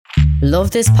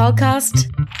Love this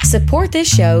podcast? Support this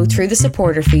show through the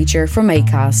supporter feature from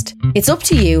Acast. It's up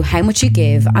to you how much you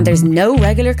give and there's no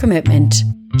regular commitment.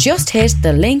 Just hit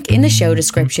the link in the show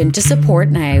description to support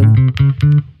now.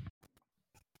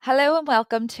 Hello and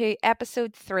welcome to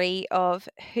episode 3 of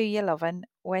Who You Lovin'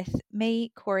 with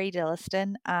me, Corey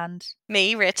Dilliston, and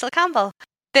me, Rachel Campbell.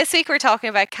 This week we're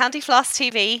talking about Candy Floss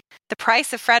TV, the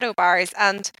price of Freddo bars,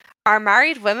 and are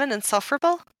married women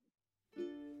insufferable?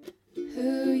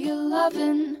 Who You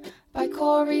Lovin' by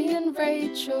Corey and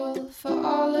Rachel for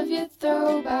all of your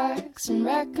throwbacks and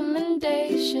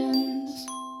recommendations.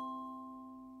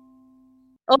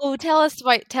 Oh, tell us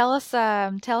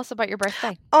about your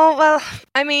birthday. Oh, well,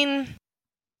 I mean,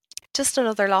 just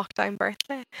another lockdown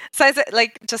birthday. Sounds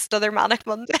like just another manic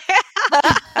Monday.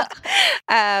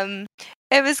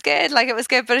 It was good,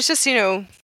 but it's just,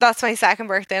 that's my second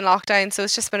birthday in lockdown, so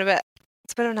it's just been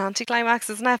it's been an anticlimax,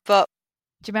 isn't it? But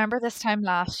do you remember this time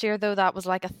last year, though, that was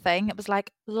like a thing? It was like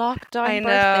lockdown I birthday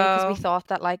because know. we thought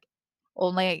that like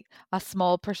only a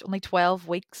small person, only 12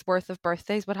 weeks worth of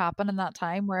birthdays would happen in that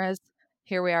time, whereas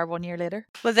here we are 1 year later.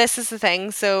 Well, this is the thing.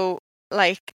 So,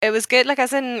 it was good.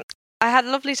 As in, I had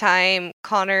a lovely time.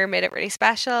 Connor made it really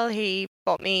special. He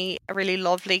bought me a really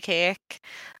lovely cake,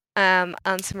 and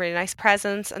some really nice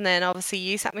presents. And then obviously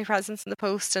you sent me presents in the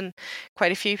post, and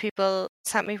quite a few people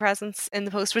sent me presents in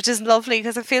the post, which is lovely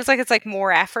because it feels like it's like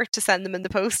more effort to send them in the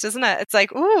post, isn't it? It's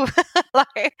like, ooh,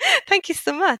 thank you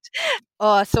so much.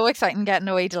 Oh, so exciting getting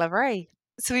away delivery.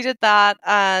 So we did that,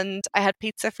 and I had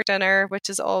pizza for dinner, which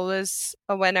is always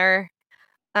a winner.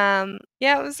 Yeah,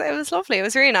 it was lovely. It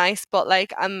was really nice, but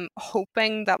I'm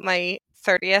hoping that my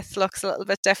 30th looks a little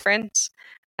bit different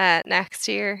next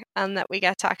year, and that we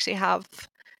get to actually have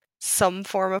some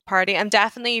form of party. I'm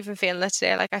definitely even feeling it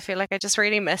today. I feel like I just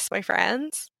really miss my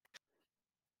friends.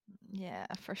 Yeah,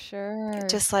 for sure.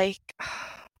 Just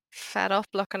fed up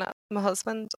looking at my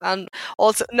husband, and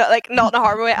also not in a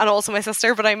horrible way, and also my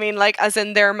sister, but I mean as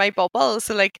in they're my bubble,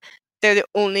 so they're the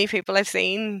only people I've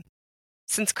seen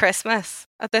since Christmas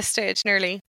at this stage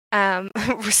nearly.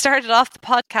 We started off the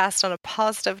podcast on a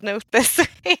positive note this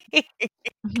week.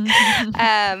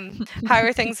 How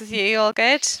are things with you? All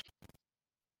good?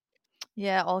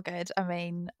 Yeah, all good. I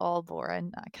mean, all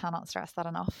boring. I cannot stress that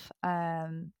enough. I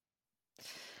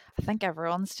think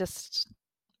everyone's just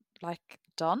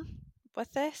done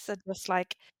with this and just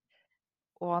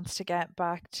wants to get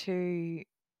back to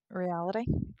reality.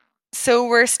 So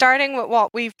we're starting with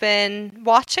what we've been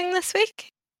watching this week.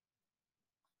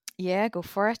 Yeah, go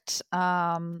for it. Do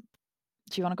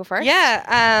you want to go first?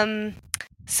 Yeah.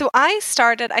 So I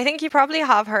started, I think you probably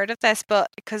have heard of this, but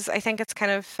because I think it's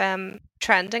kind of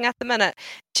trending at the minute,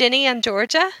 Ginny and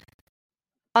Georgia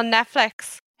on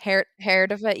Netflix.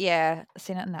 Heard of it, yeah.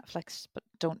 Seen it on Netflix, but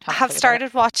don't have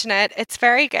started watching it. It's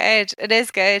very good. It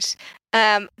is good.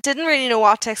 Didn't really know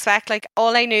what to expect.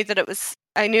 All I knew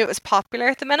I knew it was popular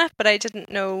at the minute, but I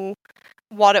didn't know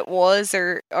what it was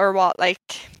or what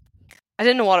I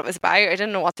didn't know what it was about. I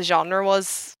didn't know what the genre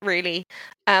was really.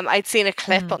 I'd seen a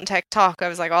clip on TikTok. I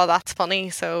was like, oh, that's funny,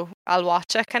 so I'll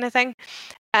watch it, kind of thing.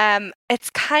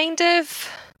 It's kind of,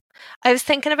 I was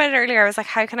thinking about it earlier. I was like,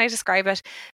 how can I describe it?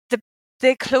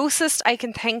 The closest I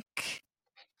can think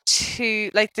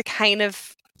to the kind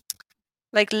of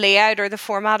layout or the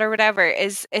format or whatever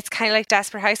is, it's kind of like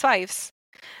Desperate Housewives,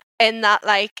 in that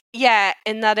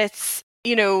it's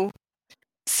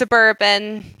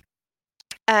suburban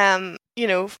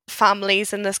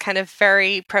families in this kind of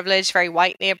very privileged, very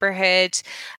white neighborhood,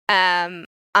 and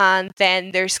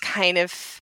then there's kind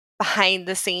of behind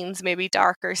the scenes maybe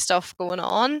darker stuff going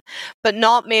on, but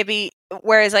not maybe,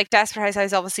 whereas Desperate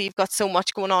Housewives, obviously you've got so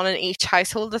much going on in each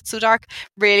household that's so dark.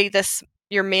 Really, this,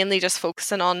 you're mainly just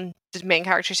focusing on the main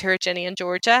characters, who are Ginny and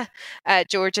Georgia.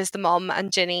 Georgia's the mum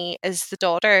and Ginny is the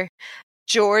daughter.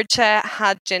 Georgia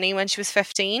had Ginny when she was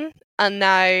 15, and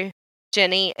now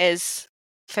Ginny is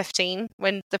 15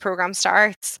 when the program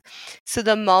starts. So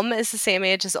the mum is the same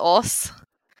age as us.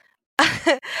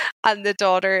 And the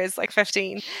daughter is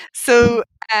 15. So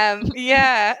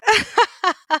yeah.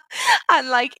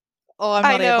 And oh, I'm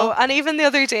I not know able. And even the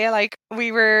other day,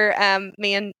 we were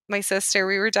me and my sister,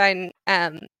 we were down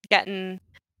getting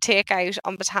takeout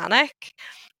on Botanic,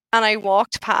 and I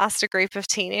walked past a group of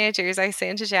teenagers. I was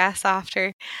saying to Jess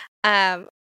after, and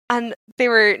they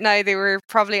were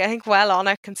probably, I think, well on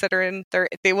it, considering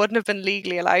they wouldn't have been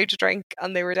legally allowed to drink,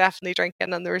 and they were definitely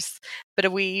drinking, and there was a bit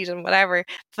of weed and whatever.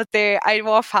 But I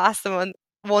walked past them, and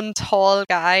one tall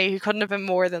guy who couldn't have been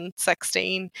more than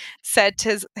 16 said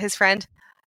to his friend,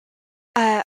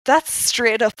 "That's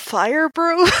straight up fire,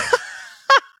 bro."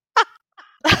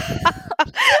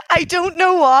 I don't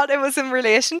know what it was in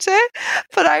relation to,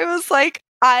 but I was like,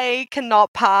 I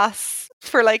cannot pass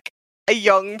for like a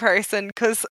young person,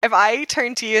 because if I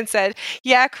turned to you and said,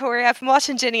 yeah, Corey, I've been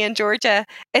watching Ginny and Georgia,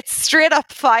 it's straight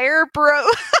up fire, bro.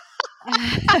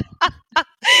 You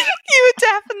would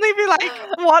definitely be like,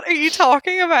 what are you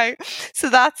talking about? So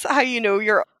that's how you know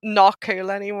you're not cool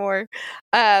anymore.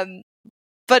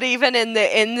 But even in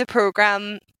the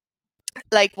program,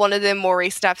 like one of the more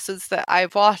recent episodes that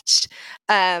I've watched,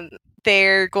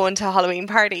 they're going to a Halloween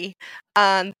party,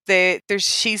 and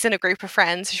she's in a group of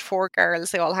friends. There's 4 girls.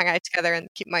 They all hang out together, and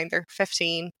keep in mind they're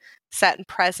 15, set in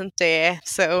present day.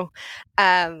 So,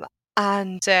 and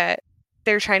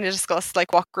they're trying to discuss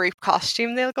like what group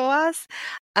costume they'll go as.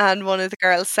 And one of the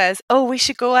girls says, "Oh, we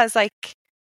should go as like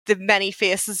the many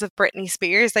faces of Britney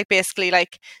Spears, like basically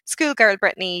like schoolgirl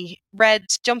Britney, red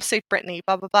jumpsuit Britney,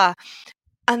 blah blah blah."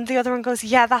 And the other one goes,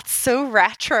 "Yeah, that's so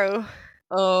retro."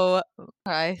 Oh,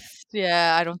 Christ.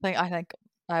 Yeah, I think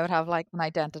I would have like an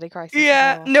identity crisis.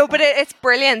 Yeah, no, but it's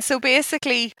brilliant. So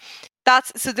basically,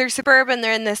 they're suburban.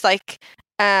 They're in this like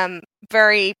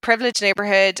very privileged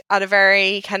neighborhood at a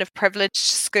very kind of privileged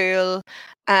school.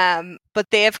 But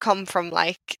they've come from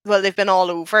like, well, they've been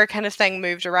all over kind of thing,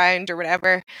 moved around or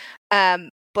whatever.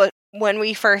 But when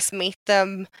we first meet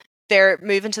them, they're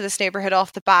moving to this neighborhood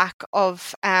off the back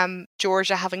of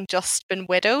Georgia having just been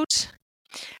widowed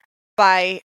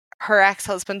by her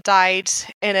ex-husband died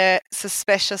in a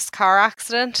suspicious car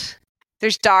accident.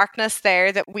 There's darkness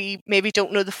there that we maybe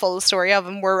don't know the full story of,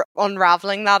 and we're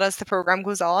unraveling that as the program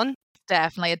goes on.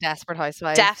 Definitely a Desperate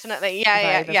Housewives. Definitely,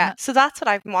 yeah. So that's what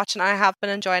I've been watching. I have been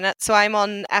enjoying it. So I'm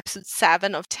on episode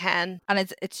 7 of 10.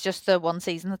 And it's just the one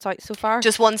season that's out so far?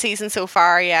 Just one season so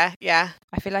far, yeah.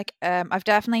 I feel like I've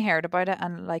definitely heard about it,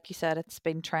 and like you said, it's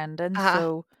been trending.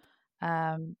 So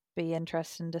be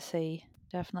interesting to see.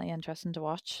 Definitely interesting to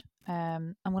watch.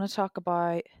 I'm going to talk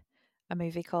about a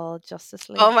movie called Justice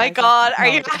League. Oh my God, are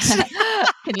you actually?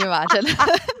 Can you imagine?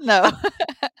 No.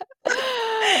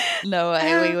 No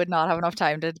way, we would not have enough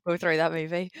time to go through that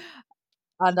movie.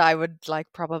 And I would like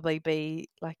probably be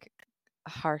like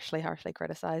harshly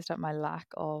criticized at my lack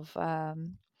of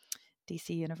DC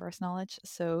Universe knowledge.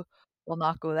 So we'll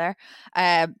not go there.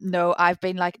 No, I've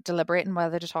been like deliberating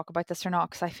whether to talk about this or not,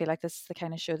 because I feel like this is the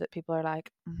kind of show that people are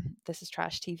like, this is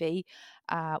trash TV.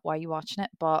 Why are you watching it?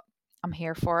 But I'm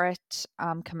here for it.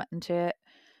 I'm committing to it.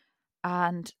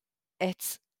 And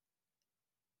it's,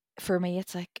 for me,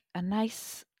 it's like a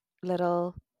nice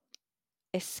little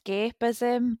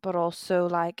escapism, but also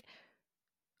like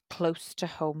close to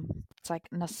home. It's like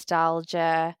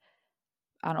nostalgia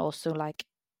and also like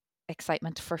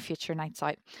excitement for future nights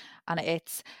out. And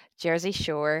it's Jersey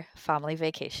Shore Family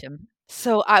Vacation.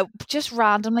 So I just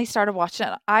randomly started watching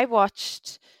it. I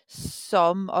watched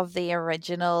some of the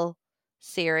original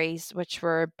series, which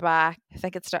were back, I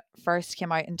think it first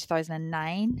came out in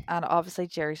 2009. And obviously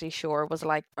Jersey Shore was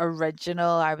like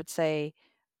original, I would say,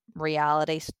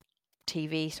 reality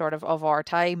TV sort of our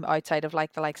time, outside of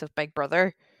like the likes of Big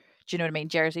Brother. Do you know what I mean?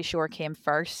 Jersey Shore came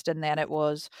first, and then it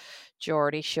was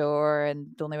Geordie Shore and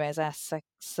The Only Way Is Essex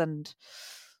and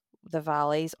The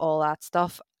Valleys, all that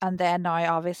stuff. And then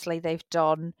now obviously they've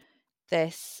done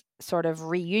this sort of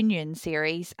reunion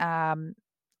series,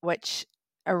 which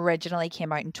originally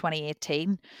came out in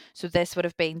 2018. So this would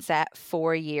have been set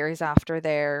 4 years after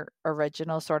their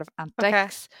original sort of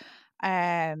antics.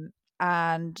 Okay.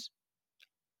 And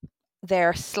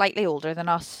they're slightly older than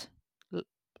us,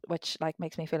 which like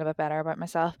makes me feel a bit better about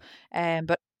myself.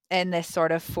 But in this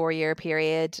sort of 4-year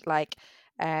period, like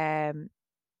the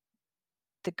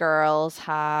girls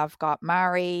have got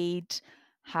married,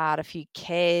 had a few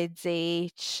kids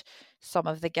each. Some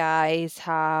of the guys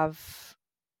have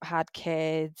had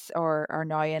kids or are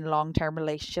now in long-term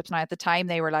relationships. Now at the time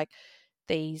they were like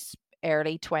these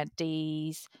early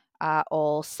 20s,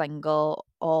 all single,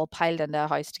 all piled into a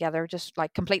house together, just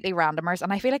like completely randomers.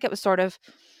 And I feel like it was sort of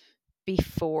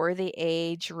before the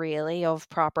age really of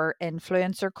proper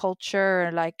influencer culture.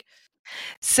 Like,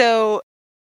 so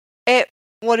it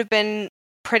would have been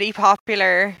pretty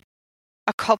popular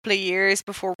a couple of years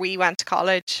before we went to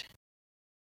college.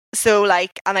 So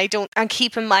like, and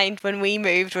keep in mind when we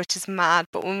moved, which is mad,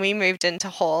 but when we moved into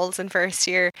halls in first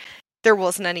year, there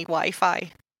wasn't any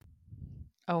Wi-Fi.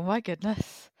 Oh my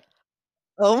goodness.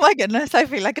 I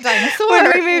feel like a dinosaur.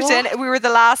 When we moved in, we were the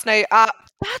last now.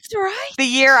 That's right. The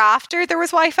year after there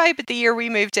was Wi-Fi, but the year we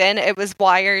moved in, it was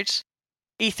wired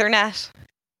Ethernet.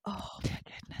 Oh my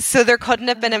goodness. So there couldn't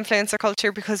have been influencer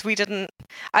culture because I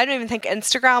don't even think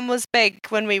Instagram was big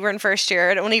when we were in first year.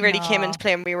 It only really came into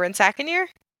play when we were in second year.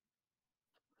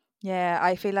 Yeah,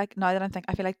 I feel like now that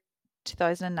I feel like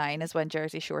 2009 is when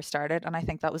Jersey Shore started, and I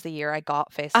think that was the year I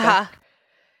got Facebook. Uh-huh.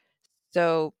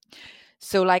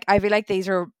 So like I feel like these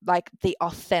are like the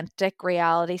authentic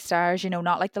reality stars,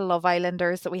 not like the Love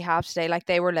Islanders that we have today. Like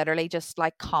they were literally just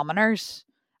like commoners.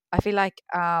 I feel like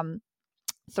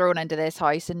thrown into this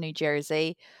house in New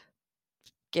Jersey,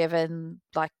 given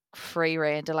like free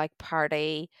reign to like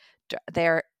party.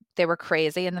 They were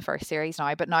crazy in the first series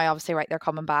now, but now obviously they're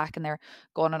coming back and they're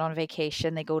going on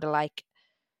vacation. They go to like,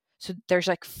 so there's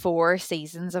like 4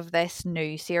 seasons of this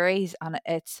new series, and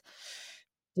it's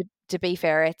to be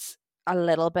fair, it's a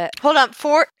little bit Hold on,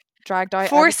 dragged out.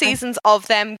 4 seasons of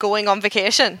them going on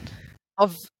vacation.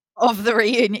 Of the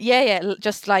reunion. Yeah,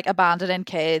 just like abandoning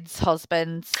kids,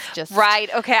 husbands, just right.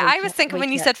 Okay, I was thinking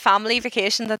when you said family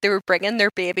vacation that they were bringing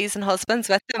their babies and husbands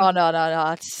with them. Oh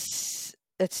no,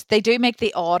 it's they do make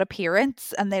the odd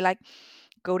appearance, and they like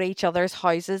go to each other's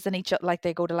houses, and like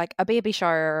they go to like a baby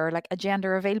shower or like a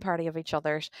gender reveal party of each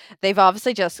other's. They've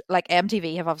obviously just like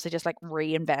MTV have obviously just like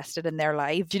reinvested in their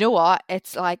life. Do you know what?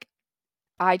 It's like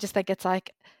I just think it's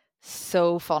like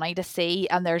so funny to see,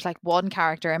 and there's like one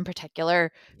character in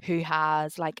particular who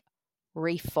has like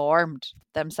reformed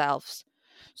themselves,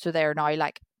 so they're now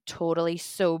like totally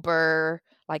sober,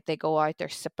 like they go out, they're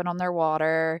sipping on their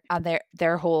water, and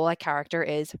their whole like character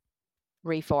is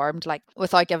reformed. Like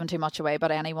without giving too much away,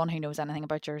 but anyone who knows anything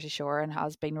about Jersey Shore and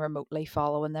has been remotely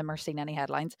following them or seen any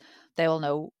headlines, they will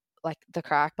know like the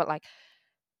crack. But like,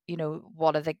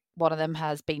 one of them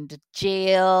has been to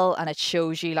jail, and it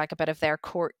shows you like a bit of their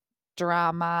court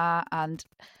drama, and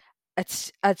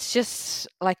it's just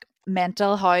like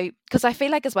mental how, because I feel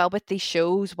like as well with these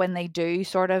shows, when they do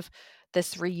sort of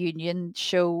this reunion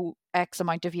show X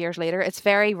amount of years later, it's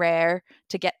very rare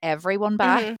to get everyone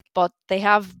back, but they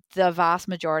have the vast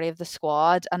majority of the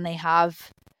squad, and they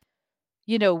have,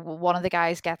 one of the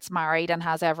guys gets married and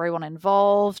has everyone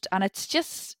involved, and it's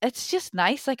just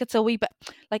nice. Like it's a wee bit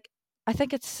like, I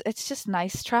think it's just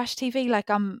nice trash TV. Like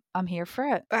I'm here for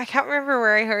it. I can't remember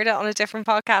where I heard it on a different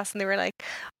podcast, and they were like,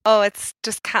 "Oh, it's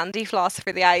just candy floss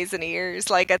for the eyes and ears.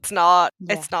 Like it's not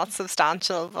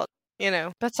substantial, but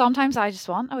But sometimes I just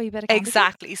want a wee bit of candy.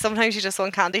 Exactly. Sometimes you just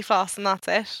want candy floss, and that's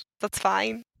it. That's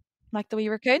fine. Like the wee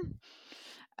raccoon.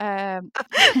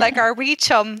 Like our wee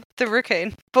chum, the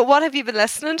raccoon. But what have you been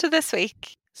listening to this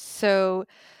week? So,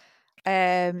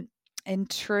 in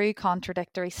true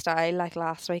contradictory style, like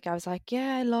last week, I was like,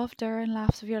 yeah, I love Duran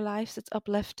Laughs of Your Lives. It's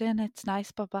uplifting. It's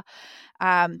nice, blah.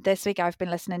 This week I've been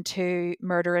listening to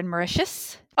Murder in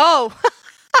Mauritius. Oh.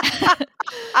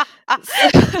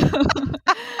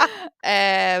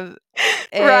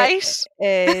 Right.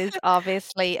 It is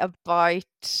obviously about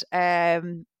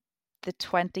the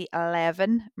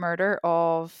 2011 murder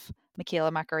of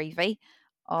Michaela McAreavey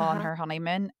on her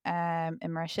honeymoon in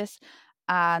Mauritius,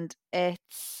 and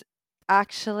it's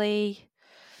actually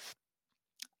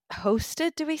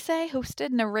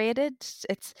narrated.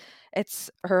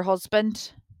 It's her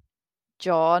husband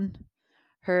John,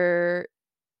 her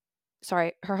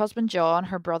husband John,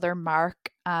 her brother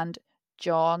Mark, and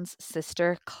John's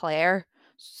sister Claire.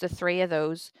 So the 3 of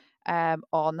those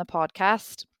on the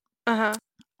podcast.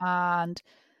 And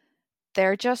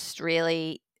they're just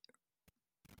really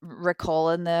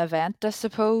recalling the event, I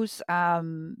suppose.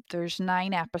 There's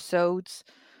 9 episodes,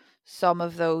 some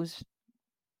of those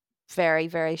very,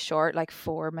 very short, like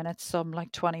 4 minutes, some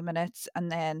like 20 minutes,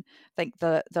 and then I think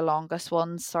the longest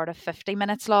one's sort of 50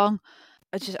 minutes long.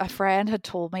 A friend had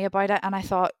told me about it, and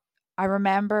I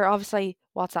remember, obviously,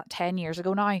 what's that, 10 years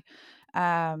ago now.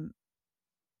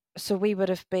 So we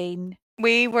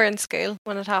were in school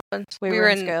when it happened. We were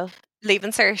in school.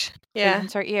 Leaving cert. Yeah. Leaving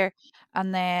cert year.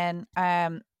 And then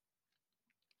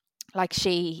like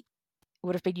she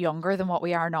would have been younger than what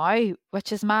we are now,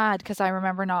 which is mad, because I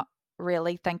remember not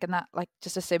really thinking that, like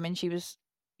just assuming she was,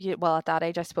 well, at that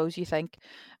age I suppose you think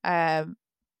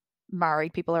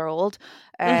married people are old.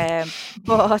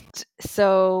 But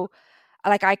so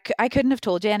like I couldn't have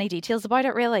told you any details about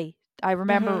it really. I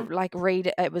remember like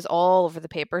it was all over the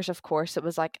papers, of course. It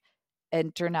was like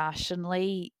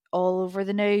internationally all over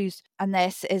the news, and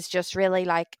this is just really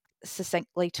like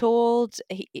succinctly told.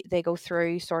 They go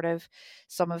through sort of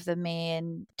some of the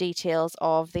main details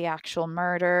of the actual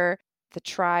murder, the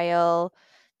trial,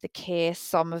 the case,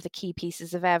 some of the key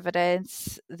pieces of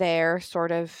evidence, their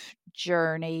sort of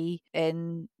journey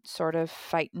in sort of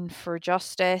fighting for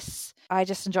justice. I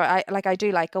just enjoy, I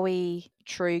do like a wee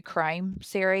true crime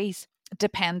series,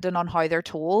 depending on how they're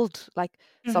told. Like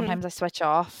sometimes I switch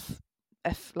off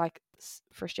if like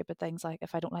for stupid things, like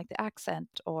if I don't like the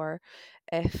accent or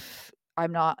if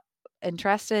I'm not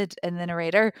interested in the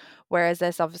narrator. Whereas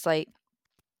this, obviously,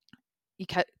 you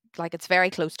like it's very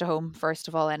close to home, first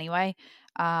of all, anyway.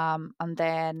 And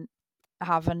then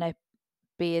having it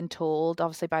being told,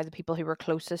 obviously, by the people who were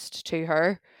closest to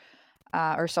her,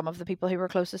 or some of the people who were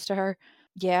closest to her.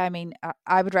 Yeah, I mean,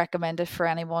 I would recommend it for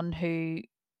anyone who,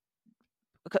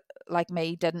 like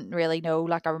me, didn't really know.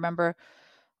 Like, I remember,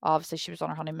 obviously, she was on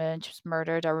her honeymoon, she was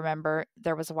murdered. I remember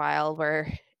there was a while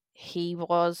where he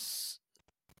was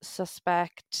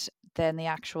suspect, then the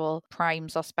actual prime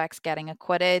suspects getting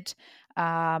acquitted,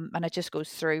 and it just goes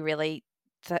through really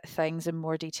things in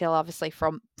more detail, obviously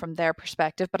from their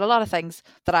perspective, but a lot of things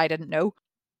that I didn't know.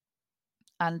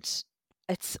 And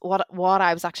it's what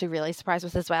I was actually really surprised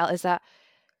with as well is that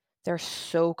they're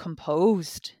so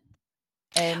composed.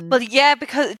 Well, yeah,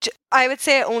 because I would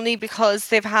say only because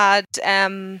they've had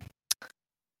 10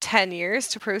 years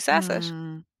to process it.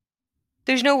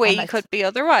 There's no way you could be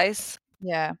otherwise.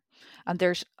 Yeah. And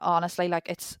there's honestly, like,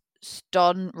 it's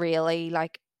done really,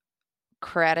 like,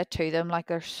 credit to them. Like,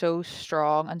 they're so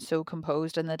strong and so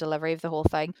composed in the delivery of the whole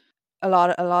thing. A lot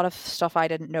of stuff I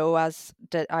didn't know, I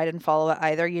didn't follow it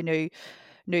either. You knew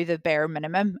the bare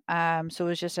minimum. So it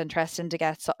was just interesting to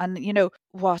get and you know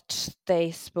what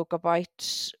they spoke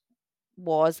about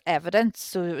was evidence.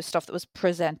 So it was stuff that was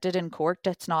presented in court.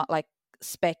 It's not like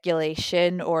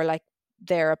speculation or like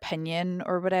their opinion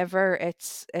or whatever.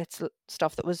 It's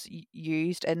stuff that was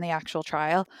used in the actual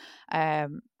trial,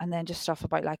 and then just stuff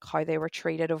about like how they were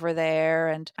treated over there,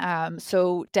 and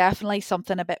so definitely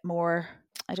something a bit more,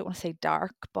 I don't want to say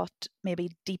dark, but maybe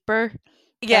deeper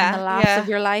than the laughs of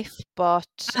your life. But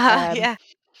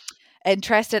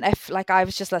interesting. If like I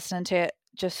was just listening to it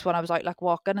just when I was out like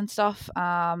walking and stuff,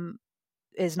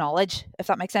 is knowledge, if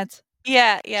that makes sense.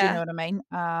 Yeah. Do you know what I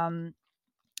mean?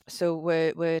 So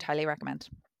would highly recommend.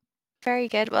 Very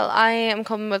good. Well, I am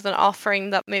coming with an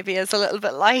offering that maybe is a little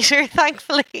bit lighter,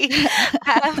 thankfully.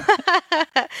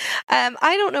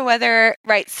 I don't know whether,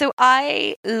 right, so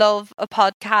I love a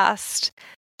podcast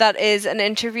that is an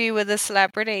interview with a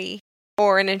celebrity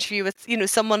or an interview with, you know,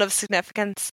 someone of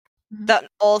significance that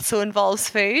also involves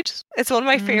food. It's one of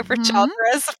my favorite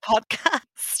genres of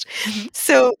podcast.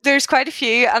 So there's quite a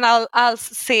few, and I'll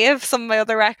save some of my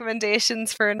other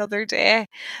recommendations for another day.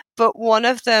 But one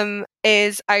of them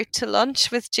is Out to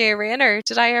Lunch with Jay Rayner.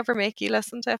 Did I ever make you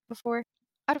listen to it before?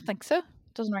 I don't think so.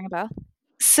 Doesn't ring a bell.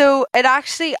 So it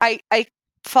actually, I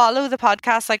follow the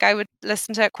podcast, like I would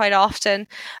listen to it quite often,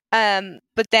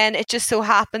 but then it just so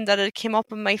happened that it came up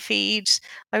on my feed.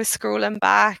 I was scrolling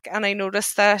back and I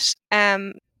noticed that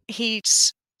he'd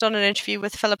done an interview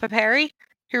with Philippa Perry,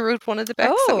 who wrote one of the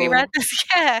books that we read this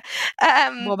year.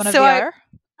 Woman of the Hour.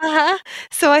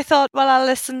 So I thought, well, I'll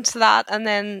listen to that and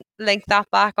then link that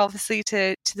back obviously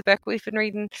to the book we've been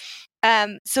reading.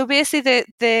 So basically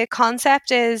the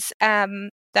concept is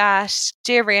that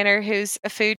Jay Rayner, who's a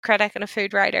food critic and a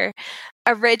food writer,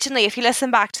 originally, if you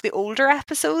listen back to the older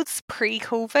episodes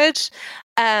pre-COVID,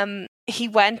 he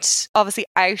went obviously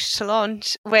out to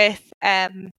lunch with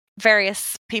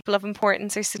various people of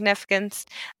importance or significance,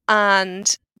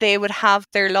 and they would have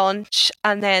their lunch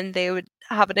and then they would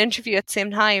have an interview at the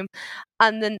same time.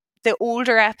 And then the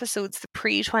older episodes, the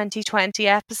pre-2020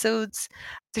 episodes,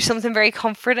 there's something very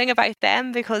comforting about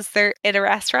them because they're in a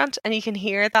restaurant and you can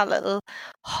hear that little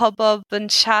hubbub and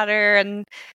chatter and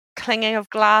clinging of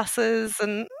glasses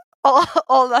and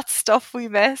all that stuff we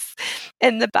miss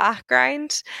in the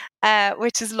background,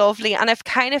 which is lovely. And it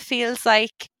kind of feels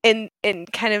like in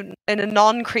a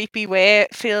non-creepy way,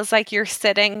 it feels like you're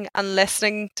sitting and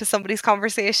listening to somebody's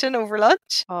conversation over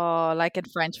lunch. Oh, like in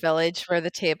French Village where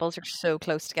the tables are so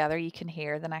close together you can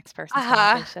hear the next person's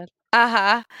conversation.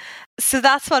 So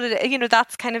that's what it, you know,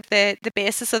 that's kind of the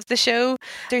basis of the show.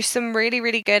 There's some really,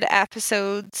 really good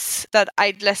episodes that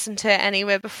I'd listened to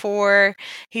anyway before.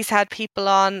 He's had people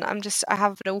on, I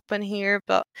have it open here,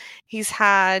 but he's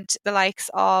had the likes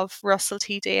of Russell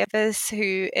T Davies,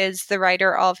 who is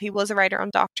he was a writer on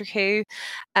Doctor Who.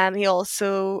 He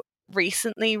also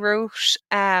recently wrote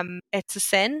It's a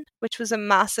Sin, which was a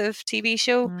massive TV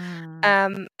show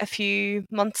a few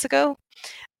months ago.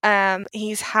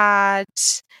 He's had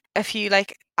a few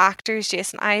like actors,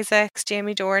 Jason Isaacs,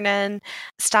 Jamie Dornan,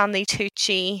 Stanley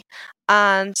Tucci,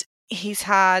 and he's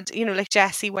had, you know, like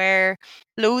Jessie Ware,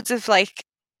 loads of like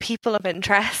people of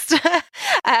interest.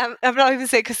 I'm not even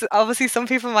saying, because obviously some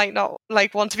people might not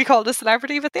like want to be called a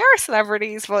celebrity, but they are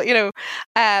celebrities. But you know,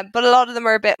 but a lot of them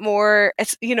are a bit more.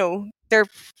 It's, you know, they're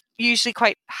usually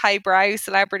quite highbrow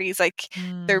celebrities, like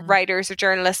they're writers or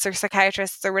journalists or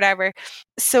psychiatrists or whatever.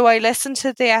 So I listened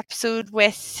to the episode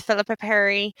with Philippa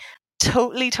Perry.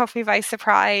 Totally took me by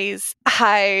surprise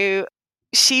how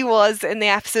she was in the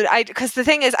episode. Because the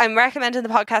thing is, I'm recommending the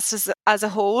podcast as a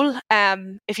whole.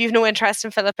 If you've no interest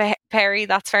in Philippa Perry,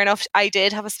 that's fair enough. I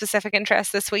did have a specific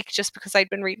interest this week just because I'd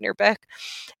been reading her book.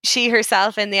 She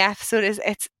herself in the episode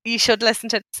you should listen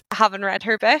to it having read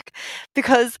her book,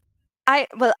 because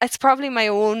it's probably my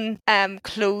own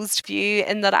closed view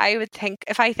in that I would think,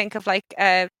 if I think of like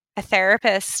a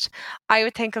therapist, I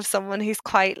would think of someone who's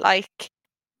quite like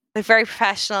very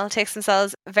professional, takes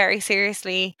themselves very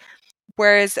seriously,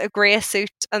 wears a grey suit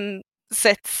and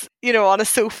sits, on a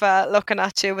sofa looking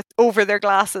at you over their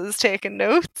glasses taking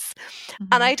notes.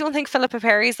 And I don't think Philippa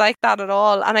Perry's like that at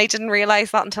all. And I didn't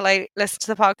realise that until I listened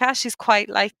to the podcast. She's quite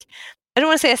like, I don't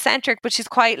want to say eccentric, but she's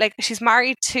quite like, she's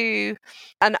married to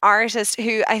an artist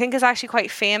who I think is actually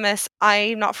quite famous.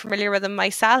 I'm not familiar with him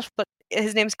myself, but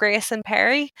his name's Grayson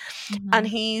Perry, and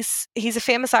he's a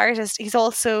famous artist. He's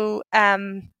also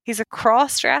he's a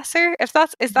cross-dresser, is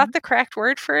that the correct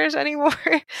word for it anymore?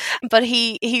 But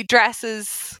he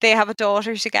dresses. They have a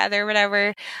daughter together,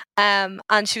 whatever. And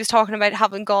she was talking about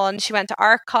she went to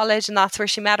art college, and that's where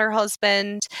she met her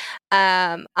husband.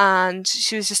 And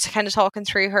she was just kind of talking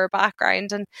through her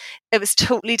background, and it was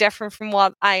totally different from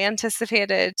what I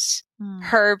anticipated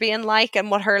her being like and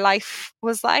what her life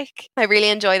was like. I really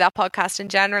enjoy that podcast in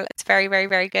general. It's very, very,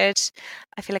 very good.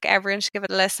 I feel like everyone should give it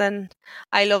a listen.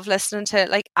 I love listening to,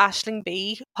 like, Aisling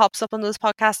B pops up on those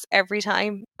podcasts every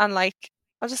time, and like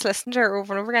I'll just listen to her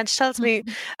over and over again. She tells me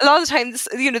a lot of the times,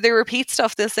 they repeat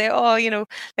stuff. They'll say, like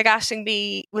Aisling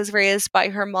B was raised by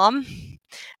her mum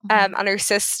and her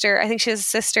sister. I think she has a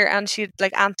sister, and she had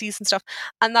like aunties and stuff,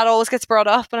 and that always gets brought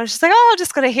up, and I'm just like, I'm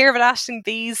just going to hear about Aisling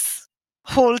B's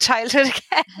whole childhood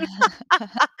again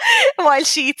while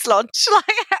she eats lunch.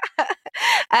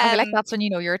 I feel like that's when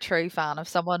you're a true fan of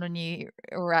someone, when you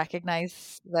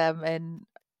recognize them in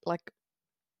like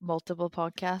multiple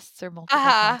podcasts or multiple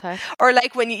contexts. Or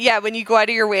like when you go out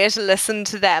of your way to listen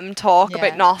to them talk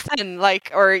about nothing,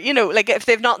 like, or like if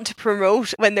they've nothing to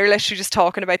promote, when they're literally just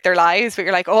talking about their lives, but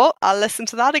you're like, I'll listen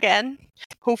to that again.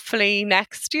 Hopefully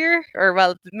next year, or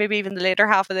well, maybe even the later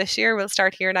half of this year, we'll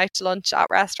start hearing out to lunch at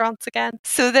restaurants again.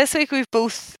 So this week we've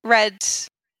both read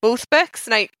both books.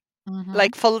 Now,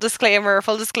 like, full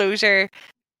disclosure,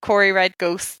 Corey read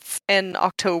Ghosts in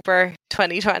October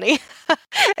 2020.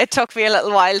 It took me a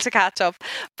little while to catch up,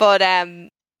 but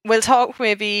we'll talk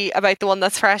maybe about the one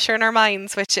that's fresher in our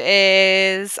minds, which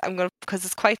is, because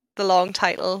it's quite the long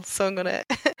title, so I'm gonna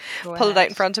pull it out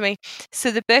in front of me. So,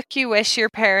 The Book You Wish Your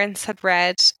Parents Had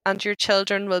Read and Your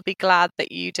Children Will Be Glad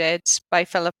That You Did, by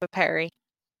Philippa Perry.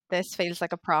 This feels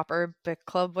like a proper book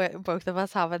club with both of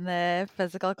us having the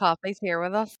physical copies here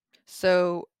with us.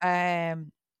 So,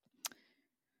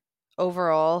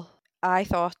 overall, I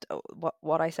thought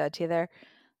what I said to you there,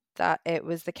 that it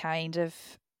was the kind of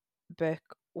book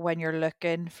when you're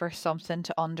looking for something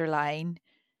to underline,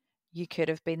 you could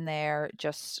have been there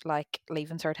just like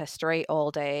Leaving Cert History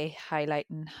all day,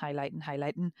 highlighting.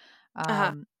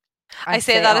 I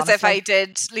say that honestly, as if I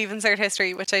did Leaving Cert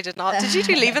History, which I did not. Did you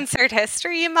do Leaving Cert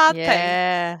History, you mad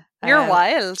thing? You're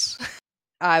wild.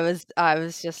 I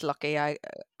was just lucky. I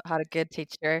had a good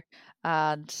teacher,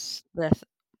 and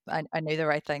I knew the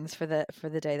right things for the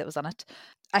day that was on it.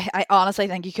 I honestly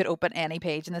think you could open any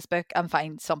page in this book and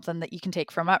find something that you can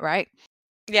take from it, right?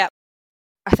 Yeah.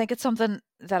 I think it's something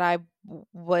that I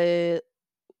would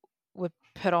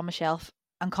put on my shelf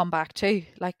and come back to.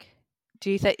 Like,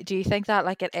 do you think that,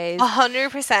 like, it is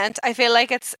 100%? I feel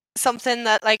like it's something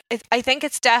that, like, I think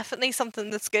it's definitely something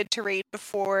that's good to read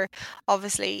before,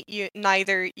 obviously,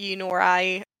 neither you nor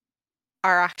I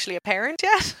are actually a parent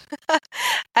yet.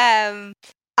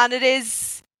 And it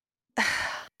is,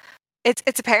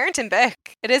 it's a parenting book.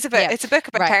 It is it's a book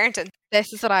about parenting.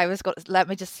 This is what I was going to,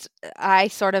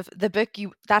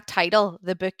 that title,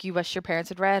 The Book You Wish Your Parents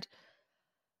Had Read.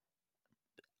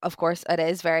 Of course, it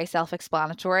is very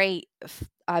self-explanatory.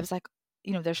 I was like,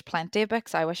 there's plenty of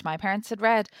books I wish my parents had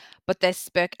read, but this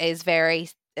book is very,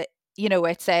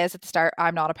 it says at the start,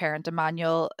 I'm not a parenting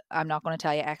manual. I'm not going to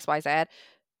tell you X, Y, Z.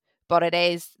 But it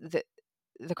is,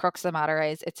 the crux of the matter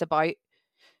is, it's about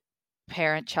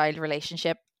parent-child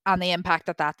relationship and the impact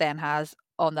that then has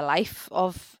on the life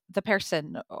of the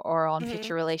person or on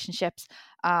future relationships.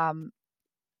 And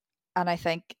I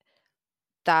think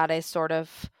that is sort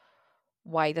of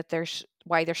why there's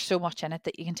so much in it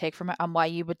that you can take from it, and why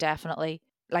you would definitely,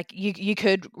 like, you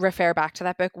could refer back to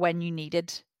that book when you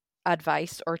needed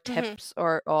advice or tips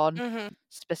or on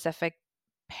specific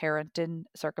parenting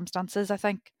circumstances, I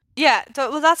think. Yeah,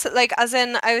 well, that's, like, as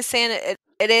in, I was saying,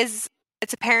 it's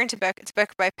a parenting book. It's a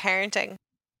book about parenting.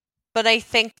 But I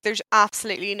think there's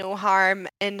absolutely no harm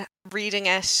in reading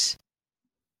it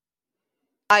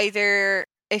either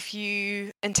if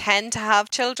you intend to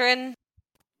have children,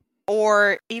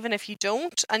 or even if you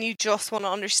don't and you just want to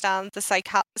understand the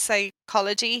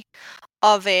psychology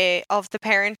of the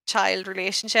parent-child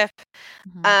relationship.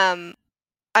 Mhm.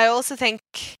 I also think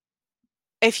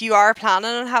if you are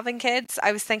planning on having kids,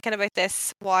 I was thinking about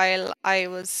this while I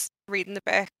was reading the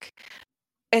book.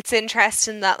 It's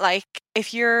interesting that, like,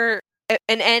 if you're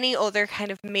in any other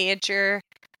kind of major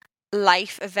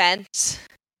life event,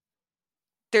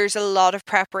 there's a lot of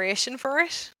preparation for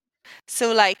it.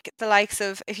 So, like, the likes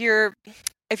of if you're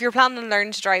planning on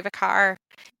learning to drive a car,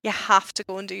 you have to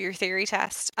go and do your theory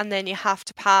test, and then you have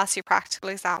to pass your practical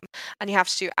exam, and you have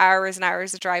to do hours and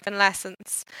hours of driving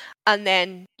lessons, and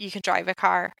then you can drive a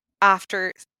car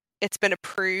after it's been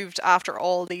approved, after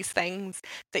all these things,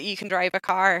 that you can drive a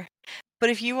car. But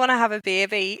if you want to have a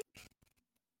baby,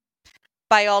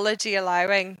 biology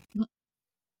allowing,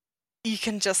 you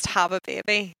can just have a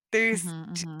baby. There's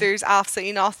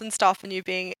absolutely nothing stopping you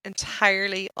being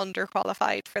entirely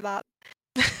underqualified for that.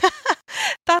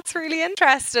 That's really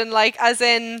interesting. Like, as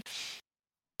in,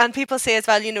 and people say as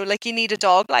well, you know, like, you need a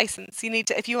dog license.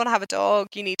 If you want to have a dog,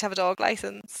 you need to have a dog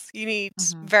license. You need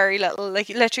very little, like,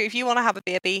 literally, if you want to have a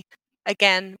baby,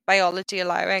 again, biology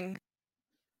allowing,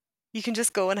 you can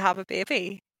just go and have a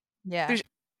baby. Yeah. There's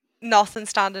nothing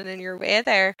standing in your way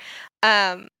there.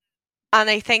 And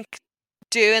I think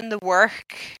doing the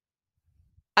work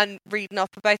and reading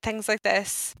up about things like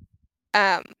this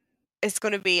is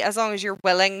going to be, as long as you're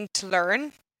willing to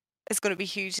learn, is going to be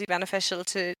hugely beneficial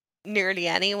to nearly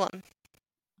anyone.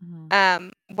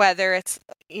 Whether it's,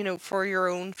 you know, for your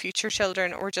own future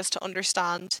children, or just to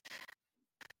understand,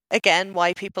 again,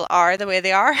 why people are the way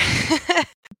they are.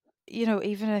 You know,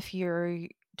 even if you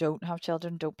don't have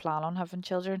children, don't plan on having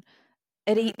children,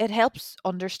 it helps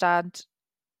understand,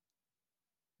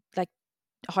 like,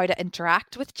 how to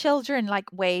interact with children,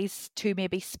 like ways to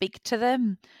maybe speak to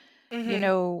them. You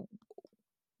know,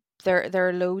 there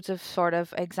are loads of sort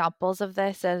of examples of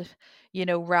this, and, you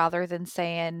know, rather than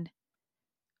saying,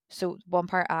 so one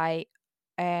part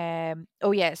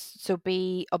oh yes, so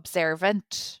be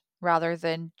observant rather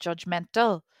than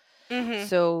judgmental.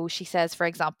 So she says, for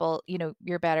example, you know,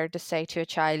 you're better to say to a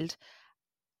child,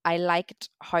 I liked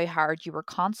how hard you were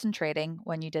concentrating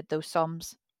when you did those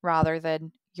sums, rather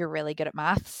than you're really good at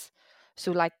maths.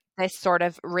 So, like, this sort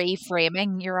of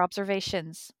reframing your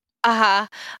observations. And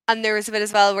there was a bit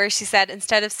as well where she said,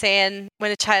 instead of saying,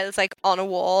 when a child's like on a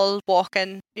wall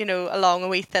walking, you know, along a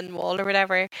wee thin wall or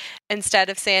whatever, instead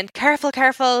of saying, careful,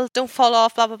 careful, don't fall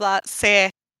off, blah, blah, blah,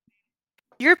 say,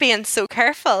 you're being so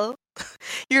careful.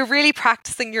 You're really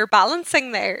practicing your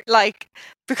balancing there. Like,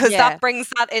 because that brings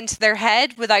that into their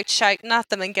head without shouting at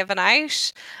them and giving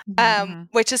out,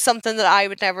 which is something that I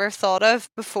would never have thought of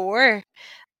before.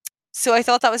 So I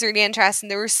thought that was really interesting.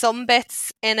 There were some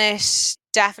bits in it,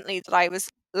 definitely, that I was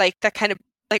like, that kind of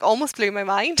like almost blew my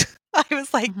mind. I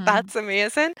was like, that's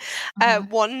amazing.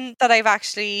 One that I've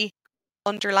actually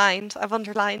underlined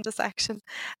a section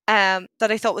that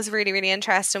I thought was really, really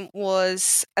interesting,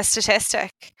 was a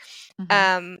statistic.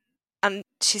 And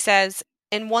she says,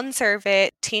 in one survey,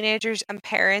 teenagers and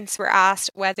parents were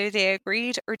asked whether they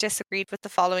agreed or disagreed with the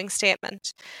following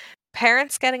statement: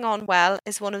 parents getting on well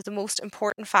is one of the most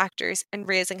important factors in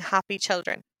raising happy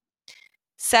children.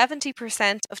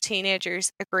 70% of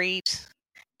teenagers agreed,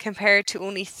 compared to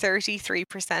only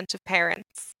 33% of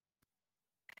parents.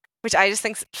 Which I just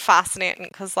think is fascinating,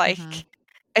 because, like,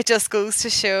 it just goes to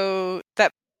show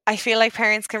that I feel like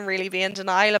parents can really be in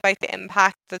denial about the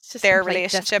impact that their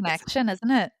relationship disconnection,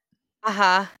 isn't it?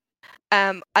 I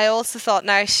also thought,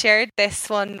 now I shared this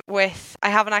one with, I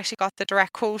haven't actually got the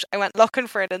direct quote. I went looking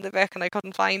for it in the book and I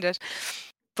couldn't find it.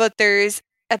 But there's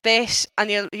a bit, and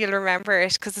you'll remember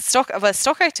it, because it stuck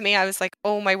out to me. I was like,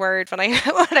 oh my word, when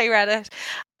I read it,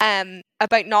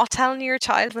 about not telling your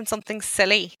child when something's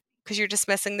silly, because you're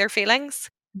dismissing their feelings.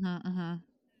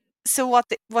 So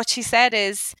what she said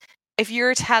is, if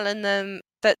you're telling them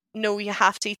that, no, you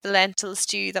have to eat the lentil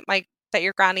stew that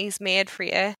your granny's made for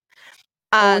you.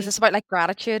 Is this about like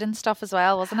gratitude and stuff as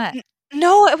well, wasn't it?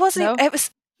 No, it wasn't. No? It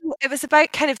was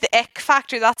about kind of the ick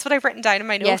factor. That's what I've written down in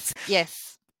my notes.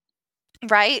 Yes.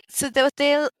 Right. So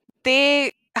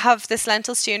they have this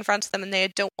lentil stew in front of them and they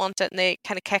don't want it, and they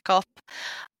kind of kick up.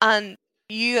 And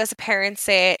you as a parent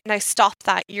say, now stop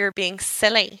that, you're being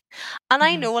silly. And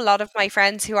I know a lot of my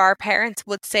friends who are parents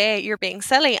would say, you're being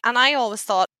silly. And I always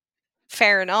thought,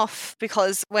 fair enough,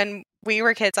 because when we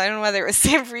were kids, I don't know whether it was the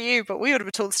same for you, but we would have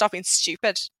been told stop being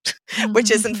stupid,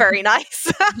 which isn't very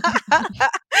nice.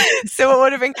 So it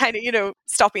would have been kind of,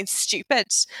 stop being stupid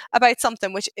about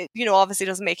something, which, obviously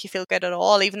doesn't make you feel good at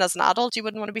all. Even as an adult, you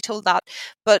wouldn't want to be told that.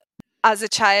 But as a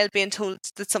child being told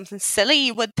that something's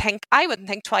silly, I wouldn't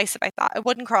think twice about that. It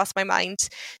wouldn't cross my mind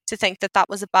to think that that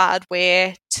was a bad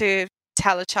way to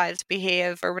tell a child to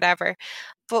behave or whatever.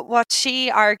 But what she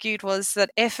argued was that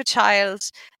if a child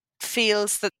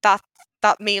feels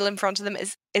that meal in front of them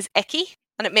is icky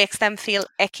and it makes them feel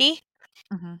icky,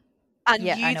 Mm-hmm. and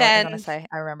Yeah, I you know what you're then going to say.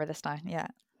 I remember this now. Yeah.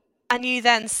 and you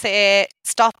then say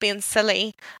stop being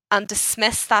silly and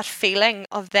dismiss that feeling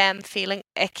of them feeling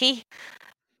icky,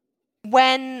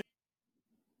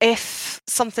 if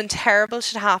something terrible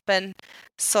should happen,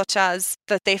 such as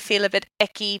that they feel a bit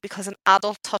icky because an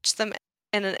adult touched them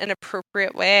in an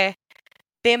inappropriate way,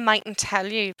 they mightn't tell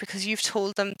you because you've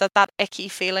told them that that icky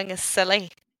feeling is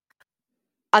silly.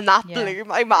 And that Yeah. blew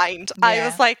my mind. I Yeah.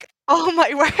 was like, oh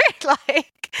my word,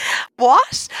 like,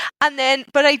 what? And then,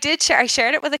 but I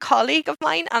shared it with a colleague of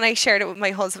mine and I shared it with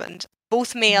my husband.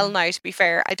 Both male Mhm. now, to be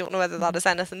fair. I don't know whether that Mhm. has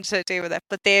anything to do with it,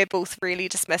 but they both really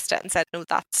dismissed it and said, no,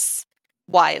 that's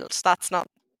wild. That's not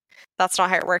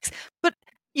how it works. But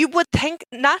you would think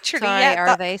naturally, Sorry,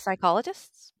 yeah. are they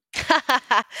psychologists?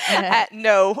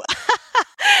 No.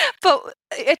 But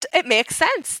it makes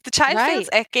sense. The child feels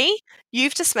Right. icky,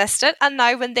 you've dismissed it, and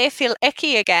now when they feel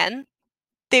icky again,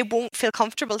 they won't feel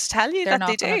comfortable to tell you They're that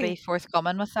they not going to do. be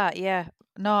forthcoming with that. Yeah.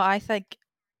 No, I think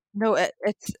no.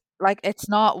 It's like it's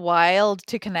not wild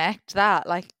to connect that.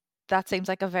 Like that seems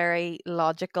like a very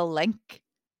logical link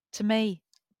to me.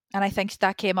 And I think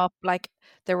that came up like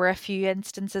there were a few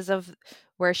instances of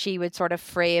where she would sort of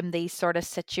frame these sort of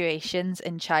situations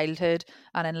in childhood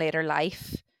and in later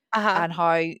life, Uh-huh. and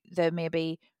how the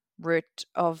maybe root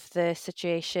of the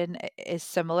situation is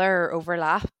similar or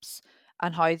overlaps,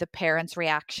 and how the parent's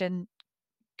reaction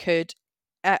could,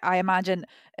 I imagine,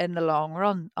 in the long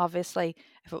run, obviously,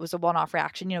 if it was a one-off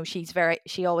reaction,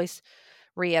 she always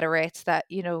reiterates that,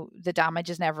 the damage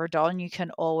is never done. You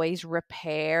can always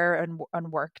repair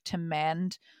and work to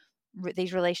mend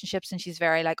these relationships. And she's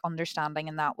very like understanding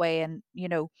in that way. And,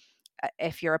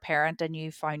 if you're a parent and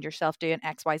you find yourself doing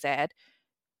XYZ,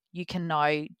 you can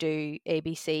now do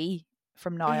ABC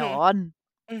from now Mhm. on,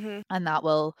 Mhm. and that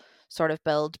will sort of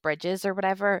build bridges or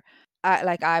whatever.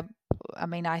 I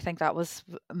mean, I think that was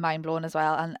mind blowing as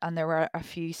well, and there were a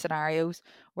few scenarios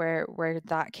where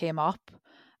that came up,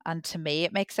 and to me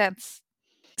it makes sense.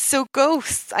 So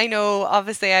ghosts, I know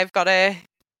obviously I've got a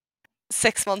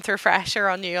 6-month refresher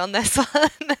on you on this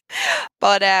one.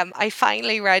 But I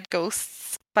finally read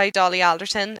Ghosts by Dolly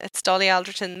Alderton. It's Dolly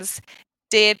Alderton's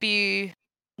debut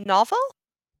novel.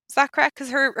 Is that correct? Because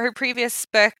her previous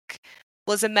book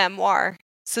was a memoir.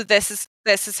 So this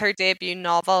is her debut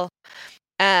novel.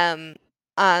 And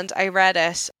I read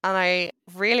it and I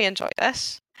really enjoyed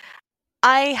it.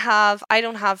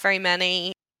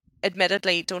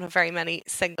 Admittedly, don't have very many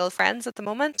single friends at the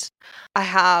moment. I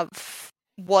have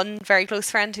one very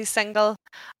close friend who's single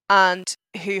and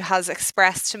who has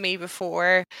expressed to me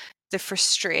before the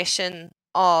frustration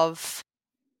of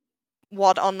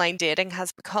what online dating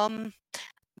has become.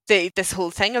 This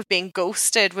whole thing of being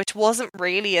ghosted, which wasn't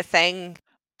really a thing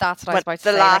That's what I when was about to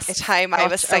the say. Like, last it's time I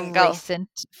was such a single.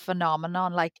 recent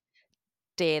phenomenon, like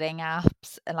dating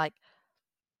apps, and like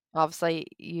obviously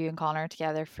you and Connor are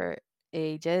together for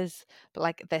ages, but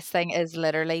like this thing is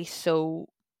literally so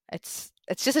it's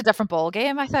just a different ball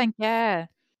game, I think. Yeah.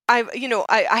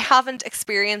 I haven't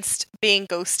experienced being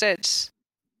ghosted.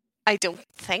 I don't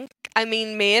think. I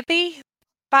mean, maybe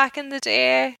back in the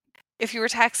day if you were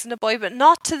texting a boy, but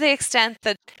not to the extent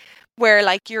that where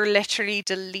like you're literally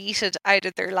deleted out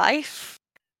of their life.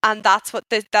 And that's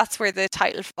where the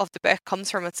title of the book comes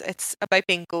from. It's about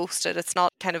being ghosted. It's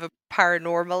not kind of a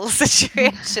paranormal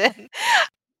situation.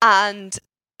 And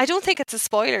I don't think it's a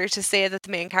spoiler to say that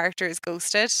the main character is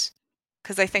ghosted,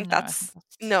 because I think No, I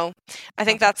think I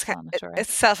think that's self-explanatory.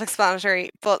 it's self-explanatory.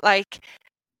 But like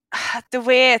the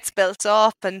way it's built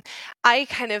up, and I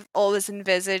kind of always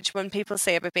envisage when people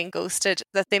say about being ghosted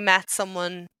that they met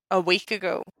someone a week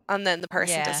ago and then the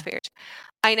person Yeah. disappeared.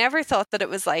 I never thought that it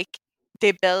was like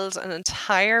they build an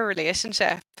entire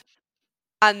relationship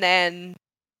and then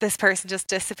this person just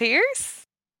disappears.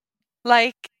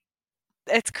 Like,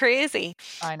 it's crazy.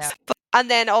 I know. And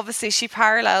then obviously she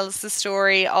parallels the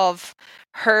story of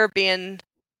her being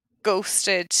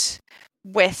ghosted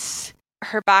with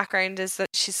her background is that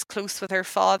she's close with her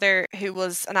father, who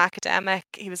was an academic.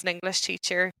 He was an English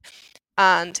teacher,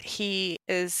 and he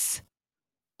is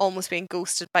almost being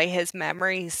ghosted by his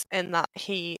memories, in that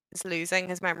he is losing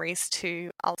his memories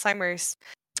to Alzheimer's.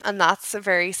 And that's a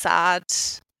very sad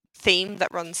theme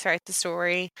that runs throughout the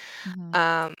story.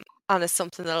 Mhm. And it's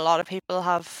something that a lot of people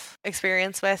have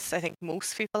experience with. I think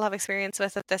most people have experience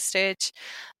with at this stage.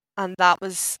 And that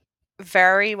was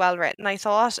very well written, I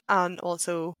thought, and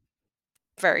also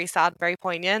very sad, very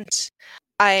poignant.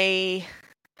 I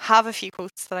have a few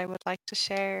quotes that I would like to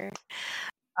share.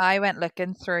 I went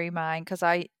looking through mine because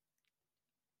I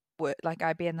would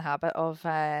I'd be in the habit of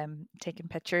taking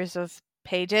pictures of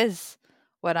pages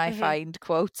when I Mhm. find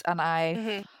quotes, and I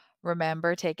Mhm.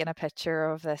 remember taking a picture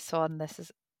of this one.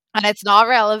 And it's not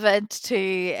relevant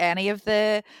to any of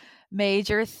the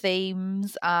major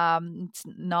themes. It's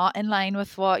not in line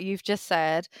with what you've just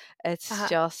said. It's Uh-huh.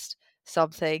 just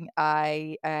something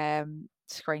I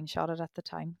screenshotted at the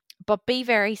time. But be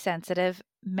very sensitive.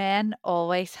 Men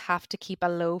always have to keep a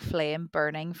low flame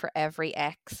burning for every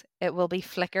ex. It will be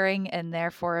flickering in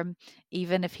there for him,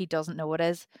 even if he doesn't know it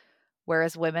is.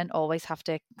 Whereas women always have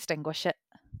to extinguish it.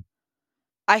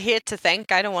 I hate to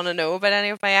think. I don't want to know about any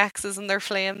of my exes and their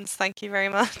flames. Thank you very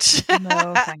much.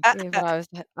 No, thank you. But I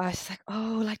was like,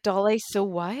 oh, like Dolly's so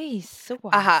wise, so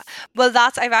Uh-huh. wise. Well,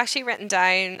 I've actually written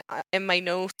down in my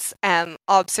notes,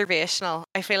 observational.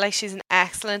 I feel like she's an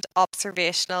excellent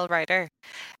observational writer.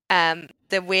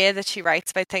 The way that she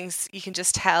writes about things, you can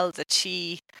just tell that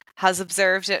she has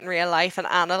observed it in real life and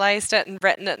analysed it and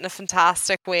written it in a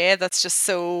fantastic way that's just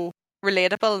so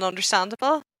relatable and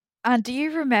understandable. And do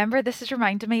you remember, this is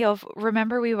reminding me of,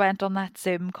 remember we went on that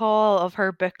Zoom call of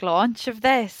her book launch of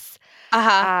this?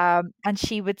 Uh-huh. And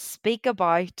she would speak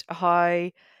about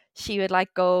how she would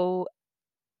go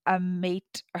and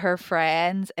meet her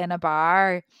friends in a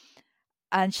bar,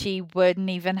 and she wouldn't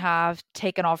even have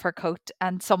taken off her coat,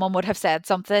 and someone would have said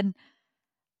something,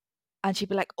 and she'd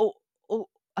be like, oh, oh,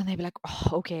 and they'd be like, oh,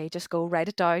 okay, just go write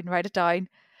it down, write it down.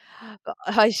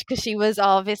 Because she was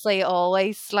obviously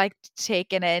always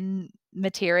taking in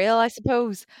material, I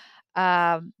suppose.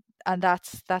 And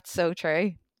that's so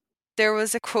true. There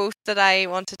was a quote that I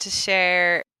wanted to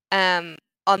share on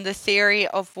the theory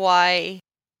of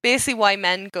basically why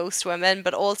men ghost women,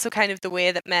 but also kind of the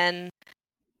way that men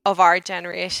of our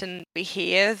generation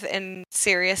behave in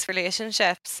serious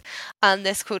relationships. And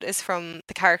this quote is from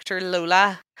the character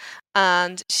Lola,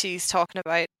 and she's talking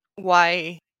about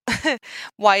why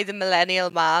why the millennial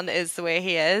man is the way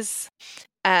he is.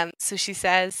 So she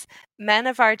says, men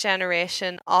of our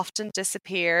generation often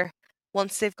disappear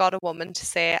once they've got a woman to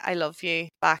say I love you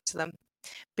back to them,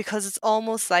 because it's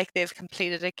almost like they've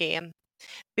completed a game.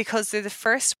 Because they're the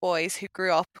first boys who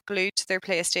grew up glued to their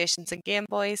PlayStations and Game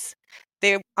Boys,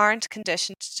 they aren't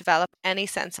conditioned to develop any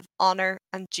sense of honour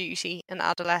and duty in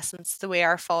adolescence the way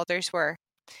our fathers were.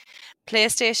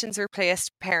 PlayStations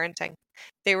replaced parenting.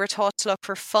 They were taught to look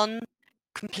for fun,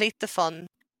 complete the fun,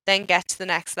 then get to the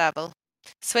next level.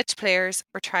 Switch players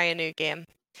or try a new game.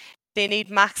 They need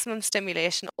maximum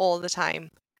stimulation all the time.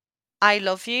 I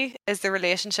Love You is the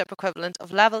relationship equivalent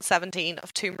of level 17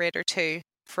 of Tomb Raider 2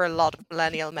 for a lot of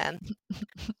millennial men.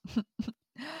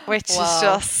 Which is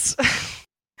just,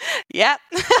 yeah.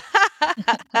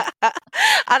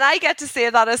 And I get to say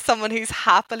that as someone who's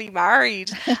happily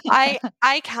married.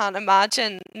 I can't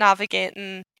imagine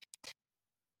navigating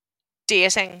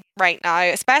dating right now,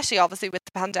 especially obviously with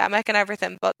the pandemic and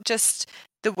everything, but just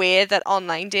the way that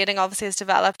online dating obviously has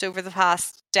developed over the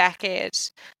past decade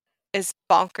is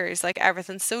bonkers. Like,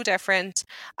 everything's so different.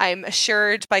 I'm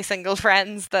assured by single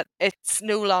friends that it's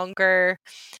no longer,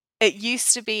 it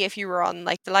used to be if you were on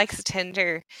the likes of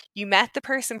Tinder, you met the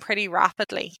person pretty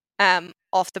rapidly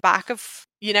off the back of,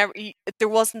 there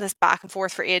wasn't this back and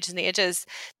forth for ages and ages.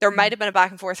 There might have been a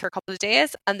back and forth for a couple of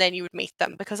days, and then you would meet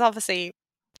them, because obviously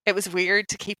it was weird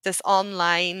to keep this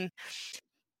online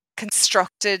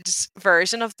constructed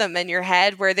version of them in your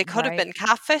head, where they could have been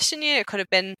catfishing you, it could have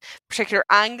been particular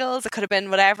angles, it could have been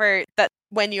whatever, that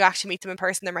when you actually meet them in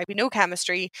person there might be no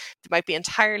chemistry, they might be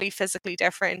entirely physically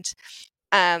different.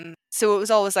 So it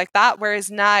was always like that, whereas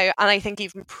now, and I think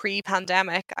even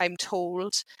pre-pandemic, I'm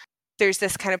told there's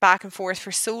this kind of back and forth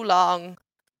for so long,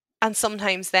 and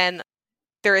sometimes then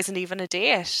there isn't even a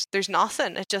date, there's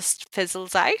nothing, it just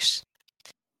fizzles out,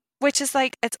 which is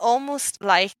it's almost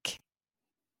like,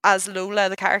 as Lola,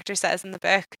 the character, says in the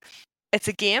book, it's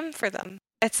a game for them.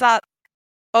 It's that,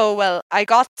 oh, well, I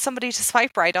got somebody to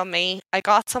swipe right on me, I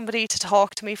got somebody to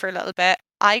talk to me for a little bit,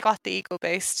 I got the ego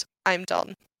boost, I'm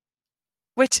done.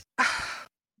 Which,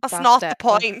 that's not the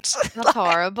point. That's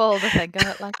horrible to think of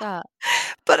it like that.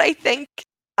 But I think,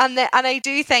 and I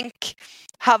do think,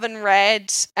 having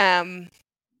read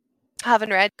having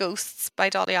read Ghosts by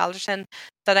Dolly Alderton,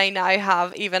 that I now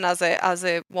have, even as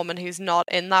a woman who's not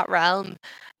in that realm,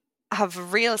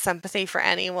 have real sympathy for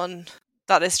anyone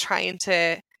that is trying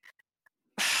to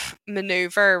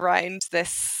maneuver around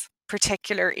this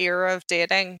particular era of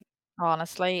dating.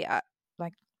 Honestly,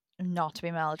 like, not to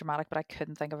be melodramatic, but I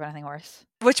couldn't think of anything worse.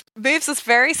 Which moves us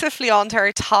very swiftly on to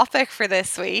our topic for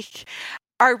this week.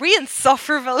 Are we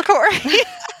insufferable, Corey?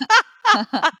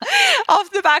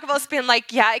 Off the back of us being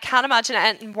like, yeah, I can't imagine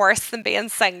anything worse than being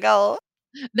single.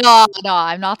 No,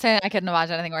 I'm not saying I couldn't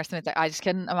imagine anything worse than it. I just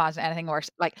couldn't imagine anything worse.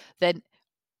 Like the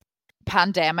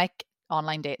pandemic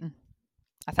online dating.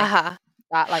 I think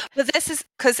that, like, but this is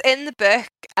because in the book,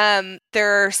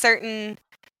 there are certain.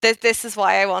 This is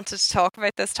why I wanted to talk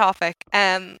about this topic.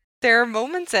 There are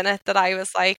moments in it that I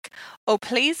was like, oh,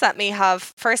 please let me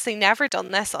have, firstly, never done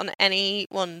this on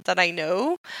anyone that I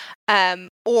know,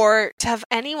 or to have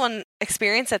anyone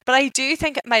experience it. But I do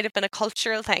think it might have been a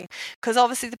cultural thing, because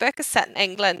obviously the book is set in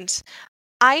England.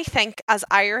 I think as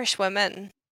Irish women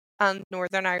and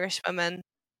Northern Irish women,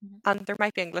 and there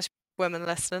might be English women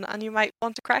listening, and you might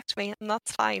want to correct me, and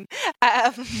that's fine.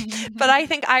 But I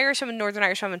think Irish women, Northern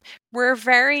Irish women, we're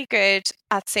very good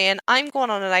at saying, I'm going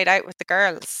on a night out with the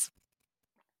girls.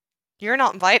 You're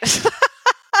not invited.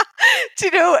 Do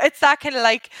you know, it's that kind of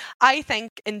like, I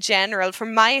think in general,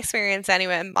 from my experience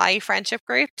anyway, in my friendship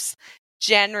groups,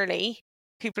 generally,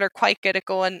 people are quite good at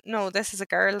going, no, this is a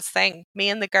girls thing. Me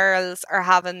and the girls are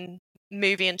having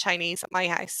movie and Chinese at my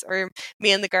house, or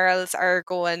me and the girls are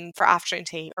going for afternoon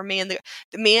tea, or me and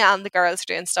the girls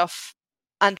are doing stuff,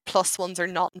 and plus ones are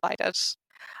not invited.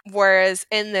 Whereas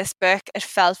in this book, it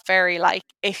felt very like,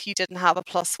 if you didn't have a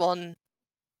plus one,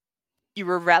 you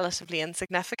were relatively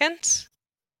insignificant,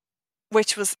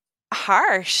 which was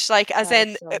harsh. Like, as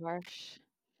in, so harsh.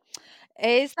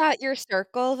 Is that your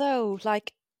circle though?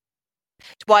 Like,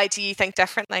 why do you think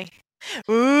differently?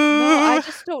 No, I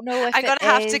just don't know if I'm gonna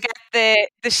have to get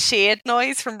the shade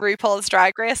noise from RuPaul's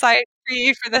Drag Race out for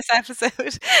you for this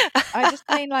episode. I just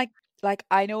mean like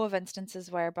I know of instances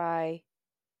whereby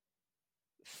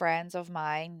friends of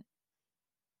mine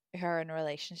who are in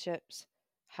relationships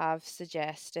have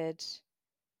suggested,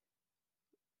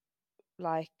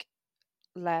 like,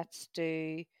 let's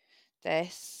do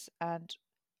this and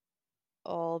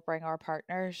all bring our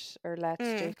partners, or let's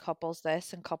do couples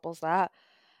this and couples that.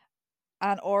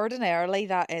 And ordinarily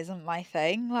that isn't my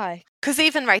thing, like, because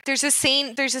even there's a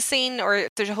scene, or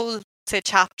there's a whole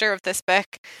chapter of this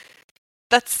book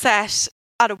that's set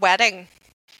at a wedding,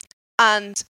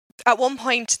 and at one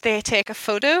point they take a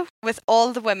photo with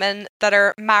all the women that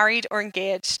are married or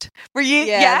engaged. Were you?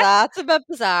 Yeah, that's a bit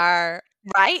bizarre.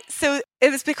 Right? So it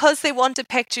was because they wanted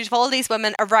pictures of all these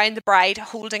women around the bride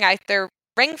holding out their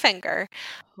ring finger,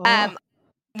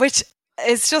 which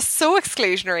is just so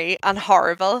exclusionary and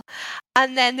horrible.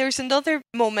 And then there's another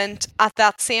moment at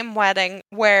that same wedding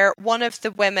where one of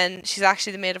the women, she's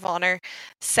actually the maid of honor,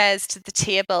 says to the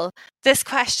table, "This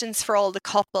question's for all the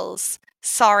couples.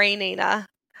 Sorry, Nina."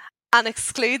 And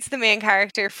excludes the main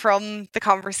character from the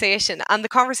conversation. And the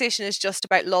conversation is just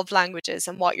about love languages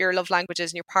and what your love language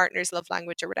is and your partner's love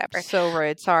language or whatever. So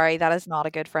rude. Sorry, that is not a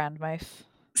good friend move.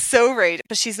 So rude.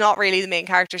 But she's not really the main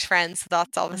character's friend, so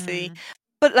that's obviously...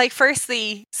 But, like,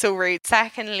 firstly, so rude.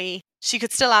 Secondly, she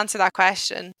could still answer that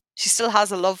question. She still has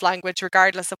a love language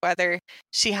regardless of whether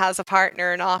she has a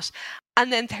partner or not.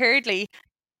 And then thirdly,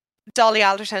 Dolly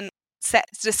Alderton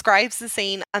describes the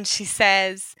scene, and she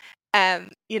says...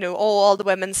 all the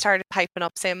women started piping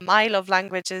up saying, my love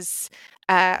language is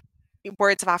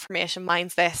words of affirmation,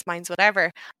 mine's this, mine's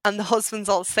whatever. And the husbands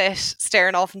all sit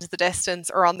staring off into the distance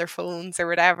or on their phones or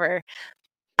whatever.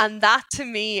 And that to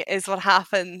me is what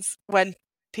happens when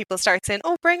people start saying,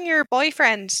 oh, bring your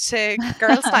boyfriend to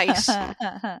girls' night.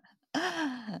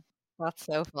 That's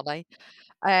so funny.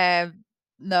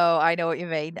 No, I know what you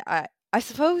mean. I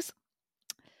suppose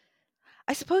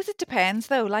it depends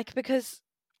though, like, because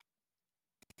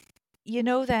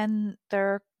then there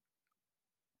are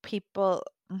people,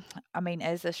 I mean,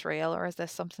 is this real, or is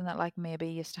this something that, like, maybe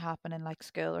used to happen in, like,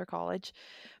 school or college?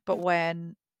 But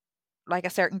when, like, a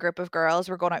certain group of girls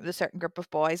were going out with a certain group of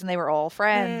boys and they were all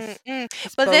friends.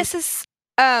 But this is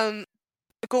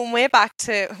going way back,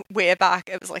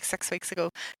 it was like 6 weeks ago,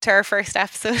 to our first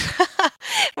episode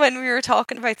when we were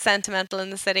talking about Sentimental in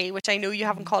the City, which I know you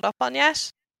haven't caught up on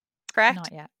yet, correct?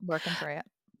 Not yet, working through it.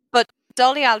 But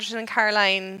Dolly Alderton and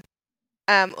Caroline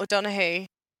O'Donoghue,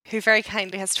 who very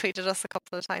kindly has tweeted us a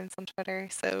couple of times on Twitter,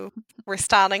 so we're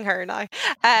standing her now.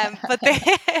 But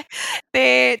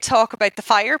they talk about the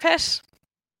fire pit.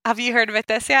 Have you heard about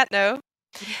this yet? No?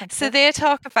 What do you think So of it? they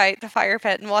talk about the fire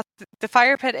pit, and what the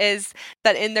fire pit is,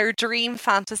 that in their dream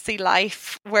fantasy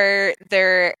life where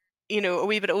they're, a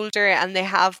wee bit older and they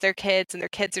have their kids and their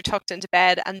kids are tucked into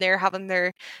bed and they're having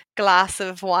their glass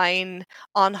of wine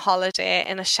on holiday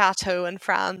in a chateau in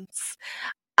France,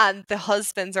 and the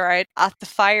husbands are out at the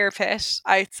fire pit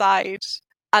outside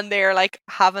and they're like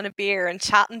having a beer and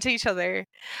chatting to each other.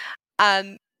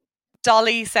 And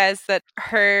Dolly says that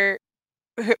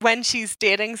when she's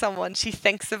dating someone, she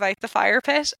thinks about the fire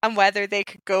pit and whether they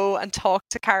could go and talk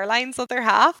to Caroline's other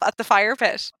half at the fire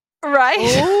pit. Right?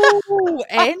 Oh,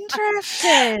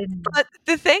 interesting. But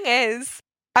the thing is,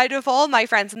 out of all my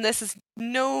friends, and this is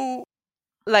no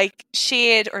like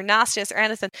shade or nastiness or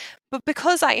anything, but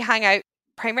because I hang out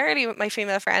primarily with my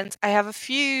female friends, I have a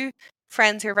few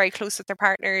friends who are very close with their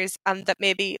partners, and that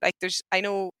maybe like I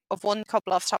know of one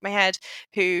couple off the top of my head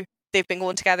who they've been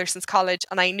going together since college,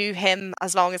 and I knew him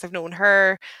as long as I've known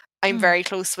her. I'm very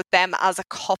close with them as a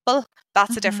couple.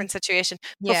 That's a different situation.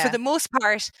 But for Yeah. the most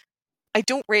part, I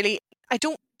don't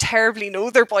terribly know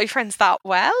their boyfriends that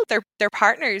well, their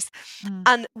partners.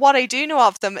 And what I do know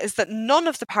of them is that none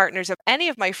of the partners of any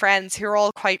of my friends, who are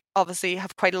all quite obviously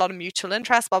have quite a lot of mutual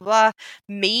interests, blah blah,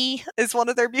 me is one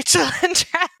of their mutual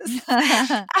interests.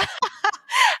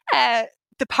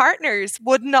 The partners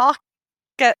would not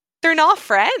they're not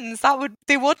friends. I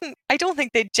don't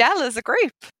think they'd gel as a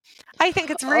group. I think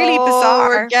it's really bizarre.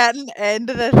 We're getting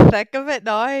into the thick of it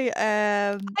now.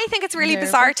 I think it's really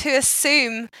bizarre to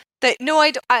assume that,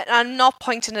 I'm not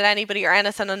pointing at anybody or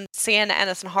anything and saying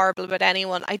anything horrible about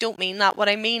anyone. I don't mean that. What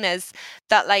I mean is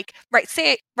that, like,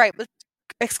 we'll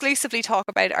exclusively talk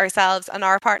about ourselves and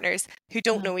our partners who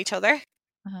don't know each other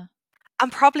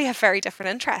and probably have very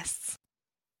different interests.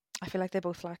 I feel like they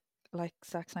both like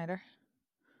Zack Snyder.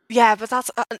 Yeah, but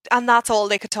that's all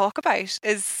they could talk about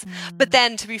is. But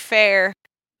then, to be fair,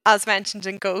 as mentioned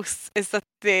in Ghosts, is that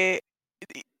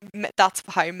that's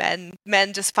how men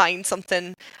just find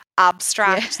something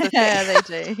abstract that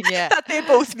they do, yeah, that they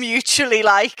both mutually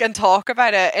like and talk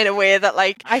about it in a way that,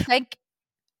 like, I think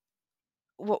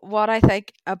what I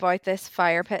think about this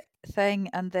fire pit thing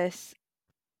and this,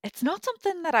 it's not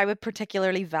something that I would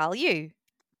particularly value.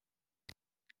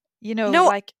 No,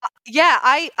 like, yeah,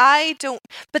 I don't.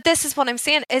 But this is what I'm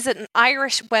saying. Is it an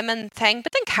Irish women thing?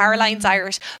 But then Caroline's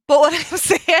Irish. But what I'm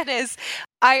saying is,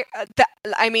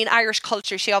 Irish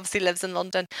culture. She obviously lives in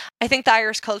London. I think the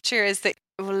Irish culture is that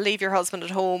we'll leave your husband at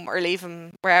home or leave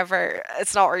him wherever.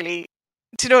 It's not really.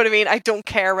 Do you know what I mean? I don't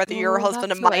care whether your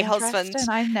husband and my husband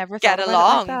I never get thought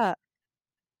along. about it like that.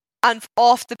 And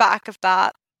off the back of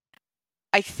that,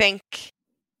 I think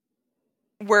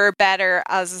we're better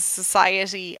as a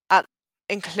society at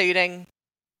including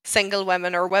single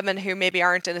women or women who maybe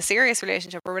aren't in a serious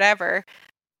relationship or whatever,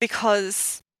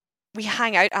 because we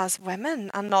hang out as women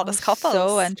and not as couples.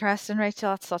 So interesting, Rachel.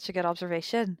 That's such a good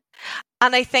observation.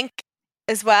 And I think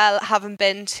as well, haven't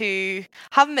been to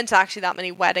actually that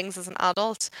many weddings as an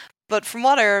adult, but from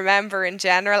what I remember in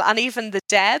general, and even the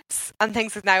Debs and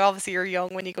things like, now obviously you're young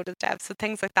when you go to the Debs, so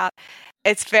things like that,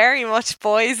 it's very much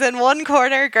boys in one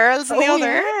corner, girls in the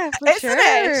other. Yeah, for isn't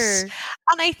sure. it?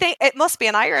 And I think it must be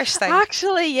an Irish thing.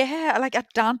 Actually, yeah, like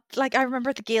I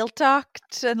remember the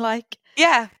Gaeltacht and like,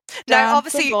 yeah. Now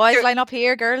obviously boys line up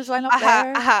here, girls line up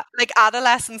there. Like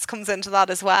adolescence comes into that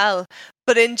as well.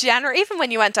 But in general, even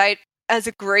when you went out as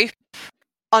a group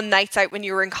on nights out when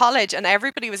you were in college, and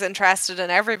everybody was interested in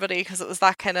everybody because it was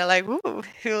that kind of like, ooh,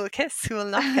 who will kiss, who will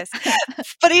not kiss.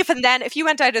 But even then, if you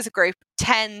went out as a group,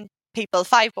 10 people,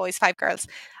 5 boys, 5 girls,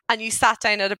 and you sat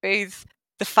down at a booth,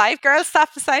 the 5 girls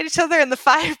sat beside each other and the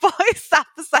 5 boys sat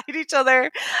beside each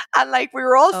other, and like we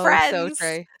were all friends. So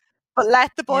true. But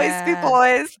let the boys be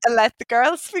boys and let the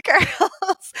girls be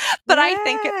girls. But I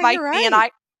think it might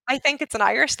be I think it's an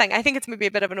Irish thing. I think it's maybe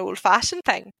a bit of an old-fashioned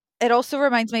thing. It also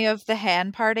reminds me of the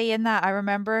hen party in that. I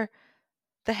remember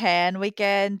the hen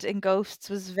weekend in Ghosts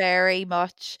was very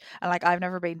much, and like I've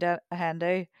never been to a hen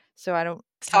do, so I don't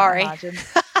imagine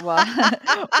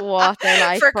what they're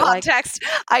like. For context,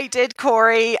 I did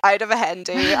Corey out of a hen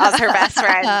do as her best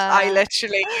friend. I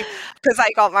literally, because I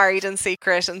got married in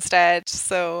secret instead.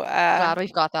 So glad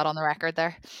we've got that on the record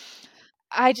there.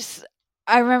 I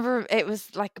remember it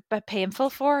was like a bit painful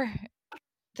for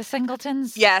the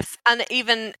Singletons. Yes, and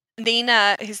even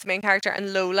Nina, who's the main character,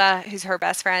 and Lola, who's her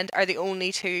best friend, are the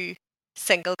only 2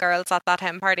 single girls at that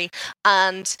hen party,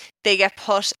 and they get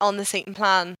put on the seating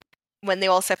plan when they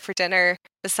all sit for dinner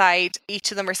beside,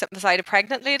 each of them are sitting beside a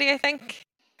pregnant lady, I think.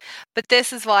 But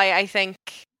this is why I think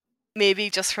maybe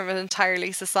just from an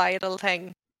entirely societal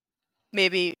thing,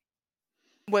 maybe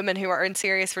women who are in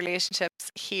serious relationships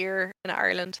here in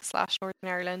Ireland / Northern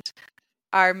Ireland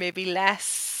are maybe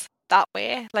less that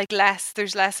way. Like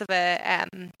there's less of a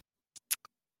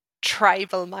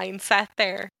tribal mindset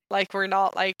there. Like we're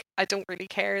not like, I don't really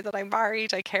care that I'm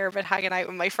married. I care about hanging out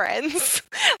with my friends,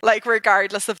 like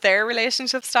regardless of their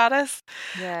relationship status.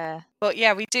 Yeah. But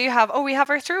yeah, we have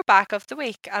our throwback of the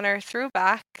week, and our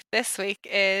throwback this week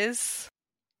is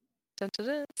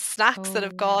snacks that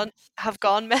have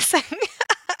gone missing.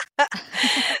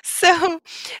 So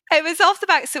it was off the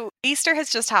back. So Easter has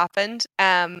just happened.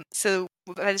 So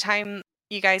by the time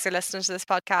you guys are listening to this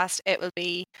podcast, it will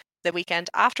be the weekend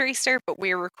after Easter, but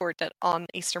we're recording it on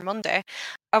Easter Monday.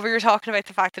 And we were talking about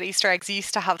the fact that Easter eggs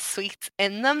used to have sweets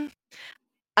in them,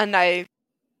 and now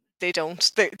they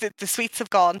don't. The sweets have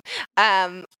gone.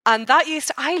 And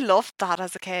I loved that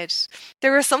as a kid.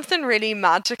 There was something really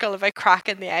magical about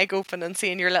cracking the egg open and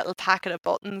seeing your little packet of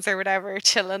buttons or whatever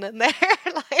chilling in there.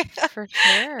 For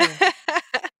sure.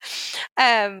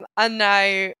 And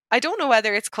now I don't know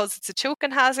whether it's because it's a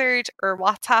choking hazard or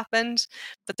what's happened,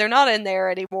 but they're not in there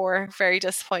anymore, very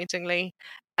disappointingly.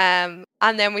 And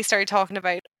then we started talking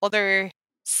about other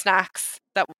snacks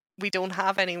that we don't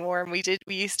have anymore, and we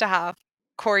used to have.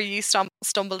 Corey, you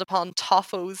stumbled upon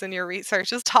toffos in your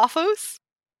research. Is toffos?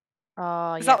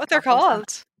 Oh, Is that what they're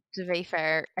called? To be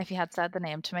fair, if you had said the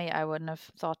name to me, I wouldn't have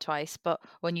thought twice. But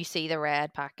when you see the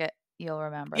red packet, you'll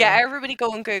remember. Yeah, them. Everybody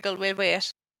go and Google. We'll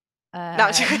wait.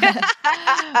 I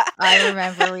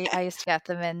remember I used to get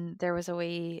them in. There was a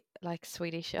wee like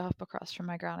Swedish shop across from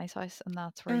my granny's house, and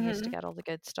that's where you used to get all the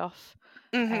good stuff.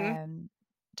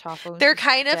 Toffos. They're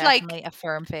kind of like a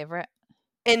firm favorite.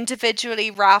 Individually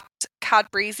wrapped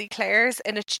Cadbury's Eclairs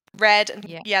in a red and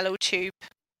yellow tube.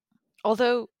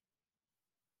 Although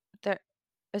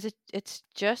it's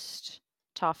just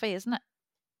toffee, isn't it?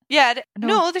 Yeah.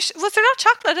 No, was there not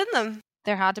chocolate in them?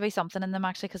 There had to be something in them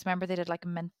actually, because remember they did like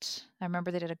mint. I remember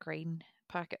they did a green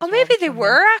packet. Oh, maybe they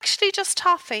were actually just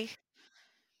toffee.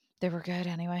 They were good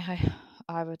anyway.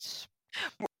 I would.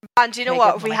 And you know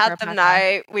what? If we had them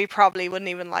now, we probably wouldn't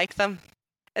even like them.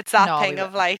 It's that thing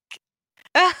of like,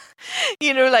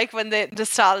 you know, like when the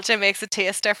nostalgia makes it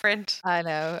taste different. I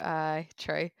know.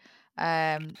 True.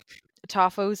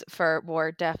 Toffos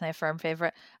were definitely a firm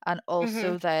favorite, and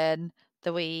also then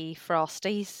the wee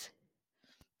Frosties.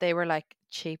 They were like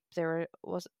cheap. Are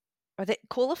they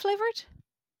cola flavored?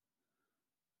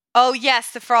 Oh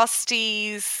yes, the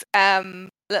Frosties,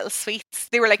 little sweets.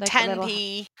 They were like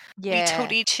 10p,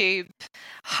 toady tube,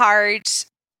 hard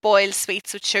boiled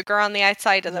sweets with sugar on the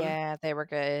outside of them. Yeah, they were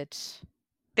good.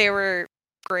 They were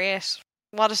great.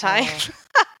 What a time!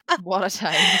 What a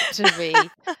time to be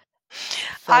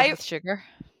filled with sugar.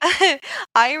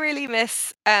 I really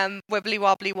miss Wibbly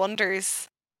Wobbly Wonders,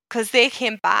 because they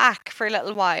came back for a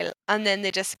little while and then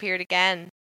they disappeared again.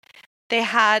 They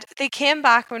came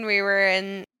back when we were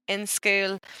in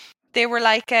school. They were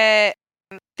like an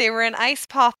ice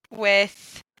pop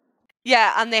with,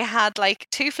 and they had like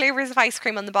 2 flavors of ice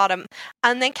cream on the bottom,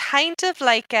 and then kind of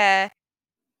like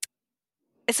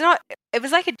it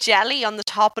was like a jelly on the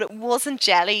top, but it wasn't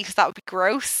jelly because that would be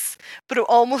gross, but it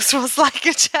almost was like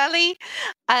a jelly.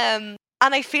 And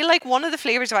I feel like one of the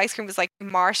flavors of ice cream was like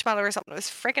marshmallow or something. It was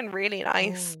freaking really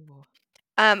nice. Ooh.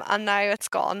 And now it's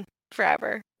gone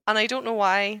forever. And I don't know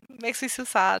why. It makes me so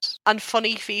sad. And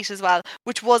Funny Feet as well,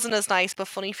 which wasn't as nice, but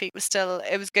Funny Feet was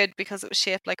good because it was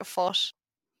shaped like a foot.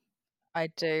 I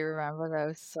do remember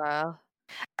those.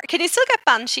 Can you still get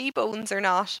Banshee Bones or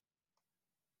not?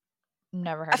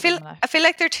 Never heard of them. I feel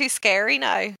like they're too scary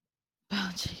now.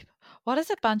 Banshee. What is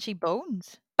it? Banshee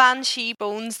Bones? Banshee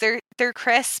Bones. They're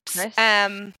crisps.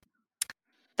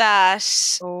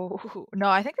 That. Oh no,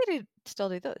 I think they still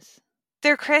do those.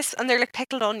 They're crisp and they're like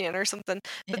pickled onion or something.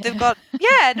 But they've got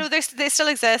no, they still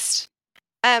exist.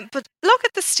 But look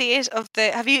at the state of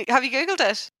the. Have you Googled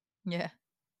it? Yeah.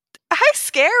 How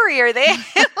scary are they?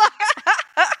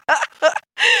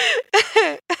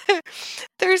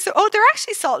 They're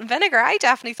actually salt and vinegar. I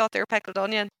definitely thought they were pickled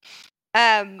onion.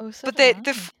 But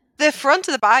the front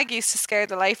of the bag used to scare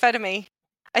the life out of me.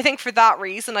 I think for that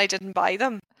reason I didn't buy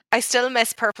them. I still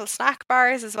miss purple snack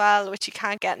bars as well, which you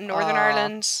can't get in Northern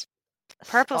Ireland.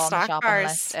 Purple snack bars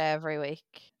list every week.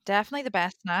 Definitely the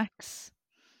best snacks.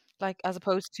 Like as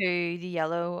opposed to the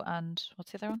yellow and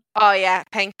what's the other one? Oh yeah,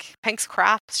 pink. Pink's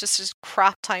crap. It's just a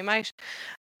crap timeout.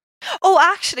 Oh,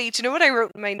 actually, do you know what I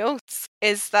wrote in my notes?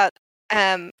 Is that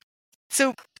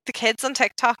so the kids on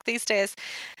TikTok these days,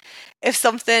 if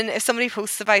somebody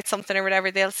posts about something or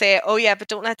whatever, they'll say, "Oh yeah, but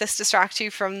don't let this distract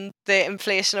you from the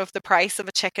inflation of the price of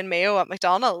a chicken mayo at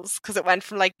McDonald's, because it went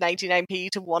from like 99p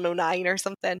to 109 or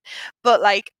something." But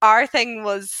like our thing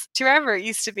was, do you remember it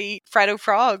used to be Freddo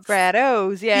Frogs?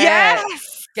 Freddos, yeah.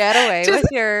 Yes. Get away Just-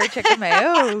 with your chicken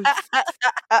mayos.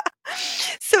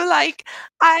 So like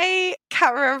I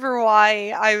can't remember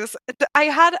why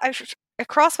it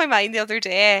crossed my mind the other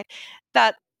day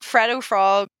that Freddo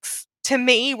frogs to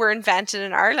me were invented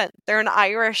in Ireland. They're an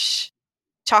Irish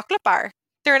chocolate bar.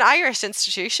 They're an Irish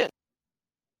institution.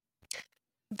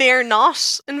 They're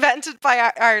not invented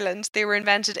by Ireland. They were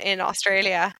invented in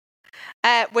Australia,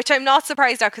 which I'm not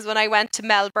surprised at because when I went to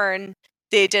Melbourne,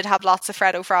 they did have lots of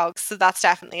Freddo frogs, so that's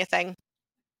definitely a thing.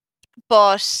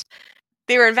 But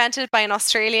they were invented by an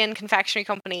Australian confectionery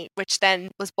company, which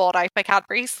then was bought out by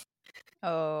Cadbury's.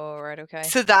 Oh, right, okay.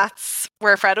 So that's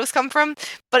where Freddos come from.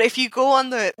 But if you go on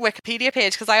the Wikipedia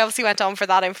page, because I obviously went on for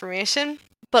that information,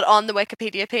 but on the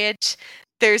Wikipedia page,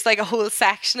 there's like a whole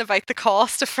section about the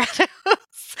cost of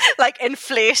Freddos, like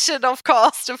inflation of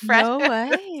cost of Freddos. No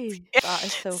way. That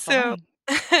is so So-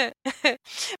 funny.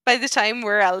 By the time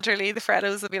we're elderly, the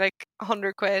Freddos will be like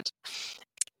 100 quid.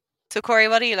 So Corey,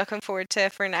 what are you looking forward to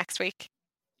for next week?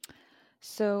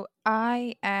 So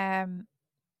I am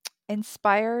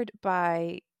inspired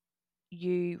by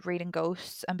you reading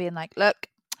Ghosts and being like, look,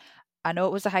 I know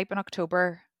it was a hype in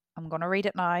October. I'm gonna read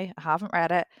it now. I haven't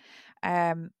read it.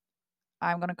 I'm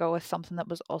gonna go with something that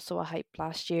was also a hype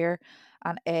last year,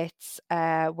 and it's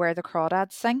Where the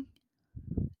Crawdads Sing.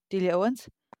 Delia Owens.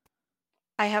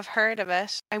 I have heard of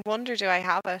it. I wonder, do I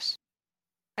have it?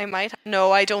 I might.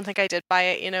 No, I don't think I did buy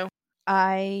it, you know.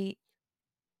 I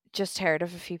just heard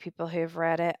of a few people who have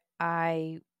read it.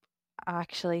 I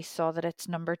actually saw that it's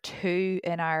number 2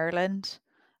 in Ireland.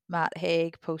 Matt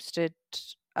Haig posted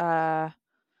a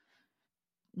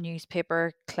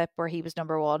newspaper clip where he was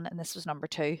number 1 and this was number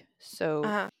 2. So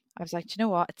Uh-huh. I was like, do you know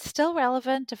what? It's still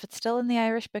relevant. If it's still in the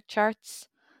Irish book charts,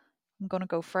 I'm going to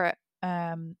go for it.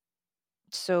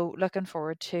 So looking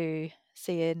forward to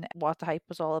seeing what the hype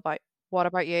was all about. What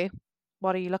about you?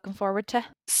 What are you looking forward to?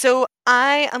 So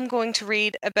I am going to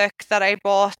read a book that I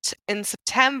bought in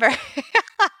September.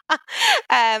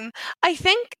 I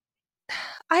think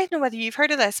I don't know whether you've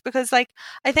heard of this because like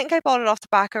I think I bought it off the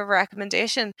back of a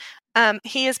recommendation.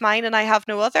 He Is Mine and I Have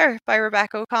No Other by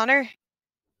Rebecca O'Connor.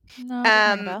 No,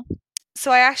 doesn't ring a bell.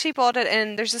 So I actually bought it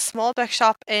in, there's a small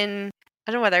bookshop in,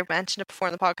 I don't know whether I mentioned it before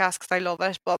in the podcast because I love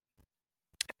it, but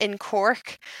in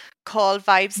Cork called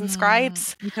Vibes and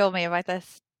Scribes. You told me about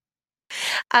this.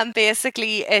 And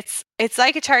basically it's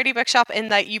like a charity bookshop in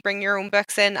that you bring your own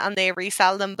books in and they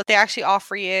resell them, but they actually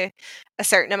offer you a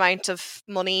certain amount of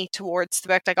money towards the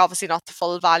book, like obviously not the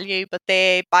full value, but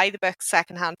they buy the books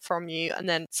secondhand from you and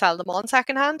then sell them on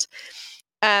secondhand.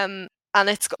 And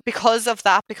it's because of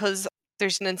that, because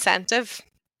there's an incentive,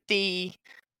 the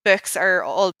books are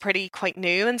all pretty quite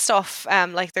new and stuff,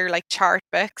 like they're like chart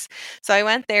books. So I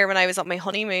went there when I was on my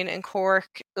honeymoon in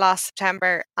Cork last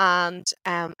September, and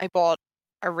I bought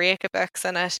a rake of books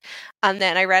in it, and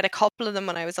then I read a couple of them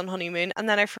when I was on honeymoon, and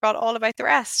then I forgot all about the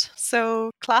rest.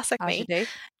 So classic As me. you do.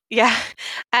 Yeah.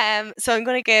 So I'm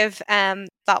going to give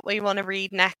that we want to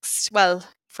read next, well,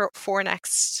 for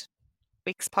next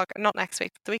week's podcast, not next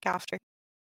week, the week after.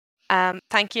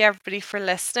 Thank you everybody for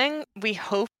listening. We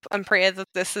hope and pray that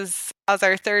this is, as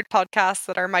our third podcast,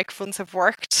 that our microphones have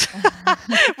worked.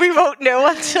 We won't know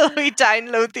until we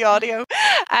download the audio.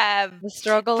 The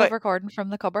struggle but- of recording from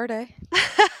the cupboard, eh?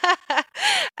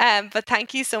 But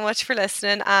thank you so much for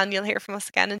listening, and you'll hear from us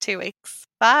again in 2 weeks.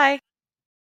 Bye.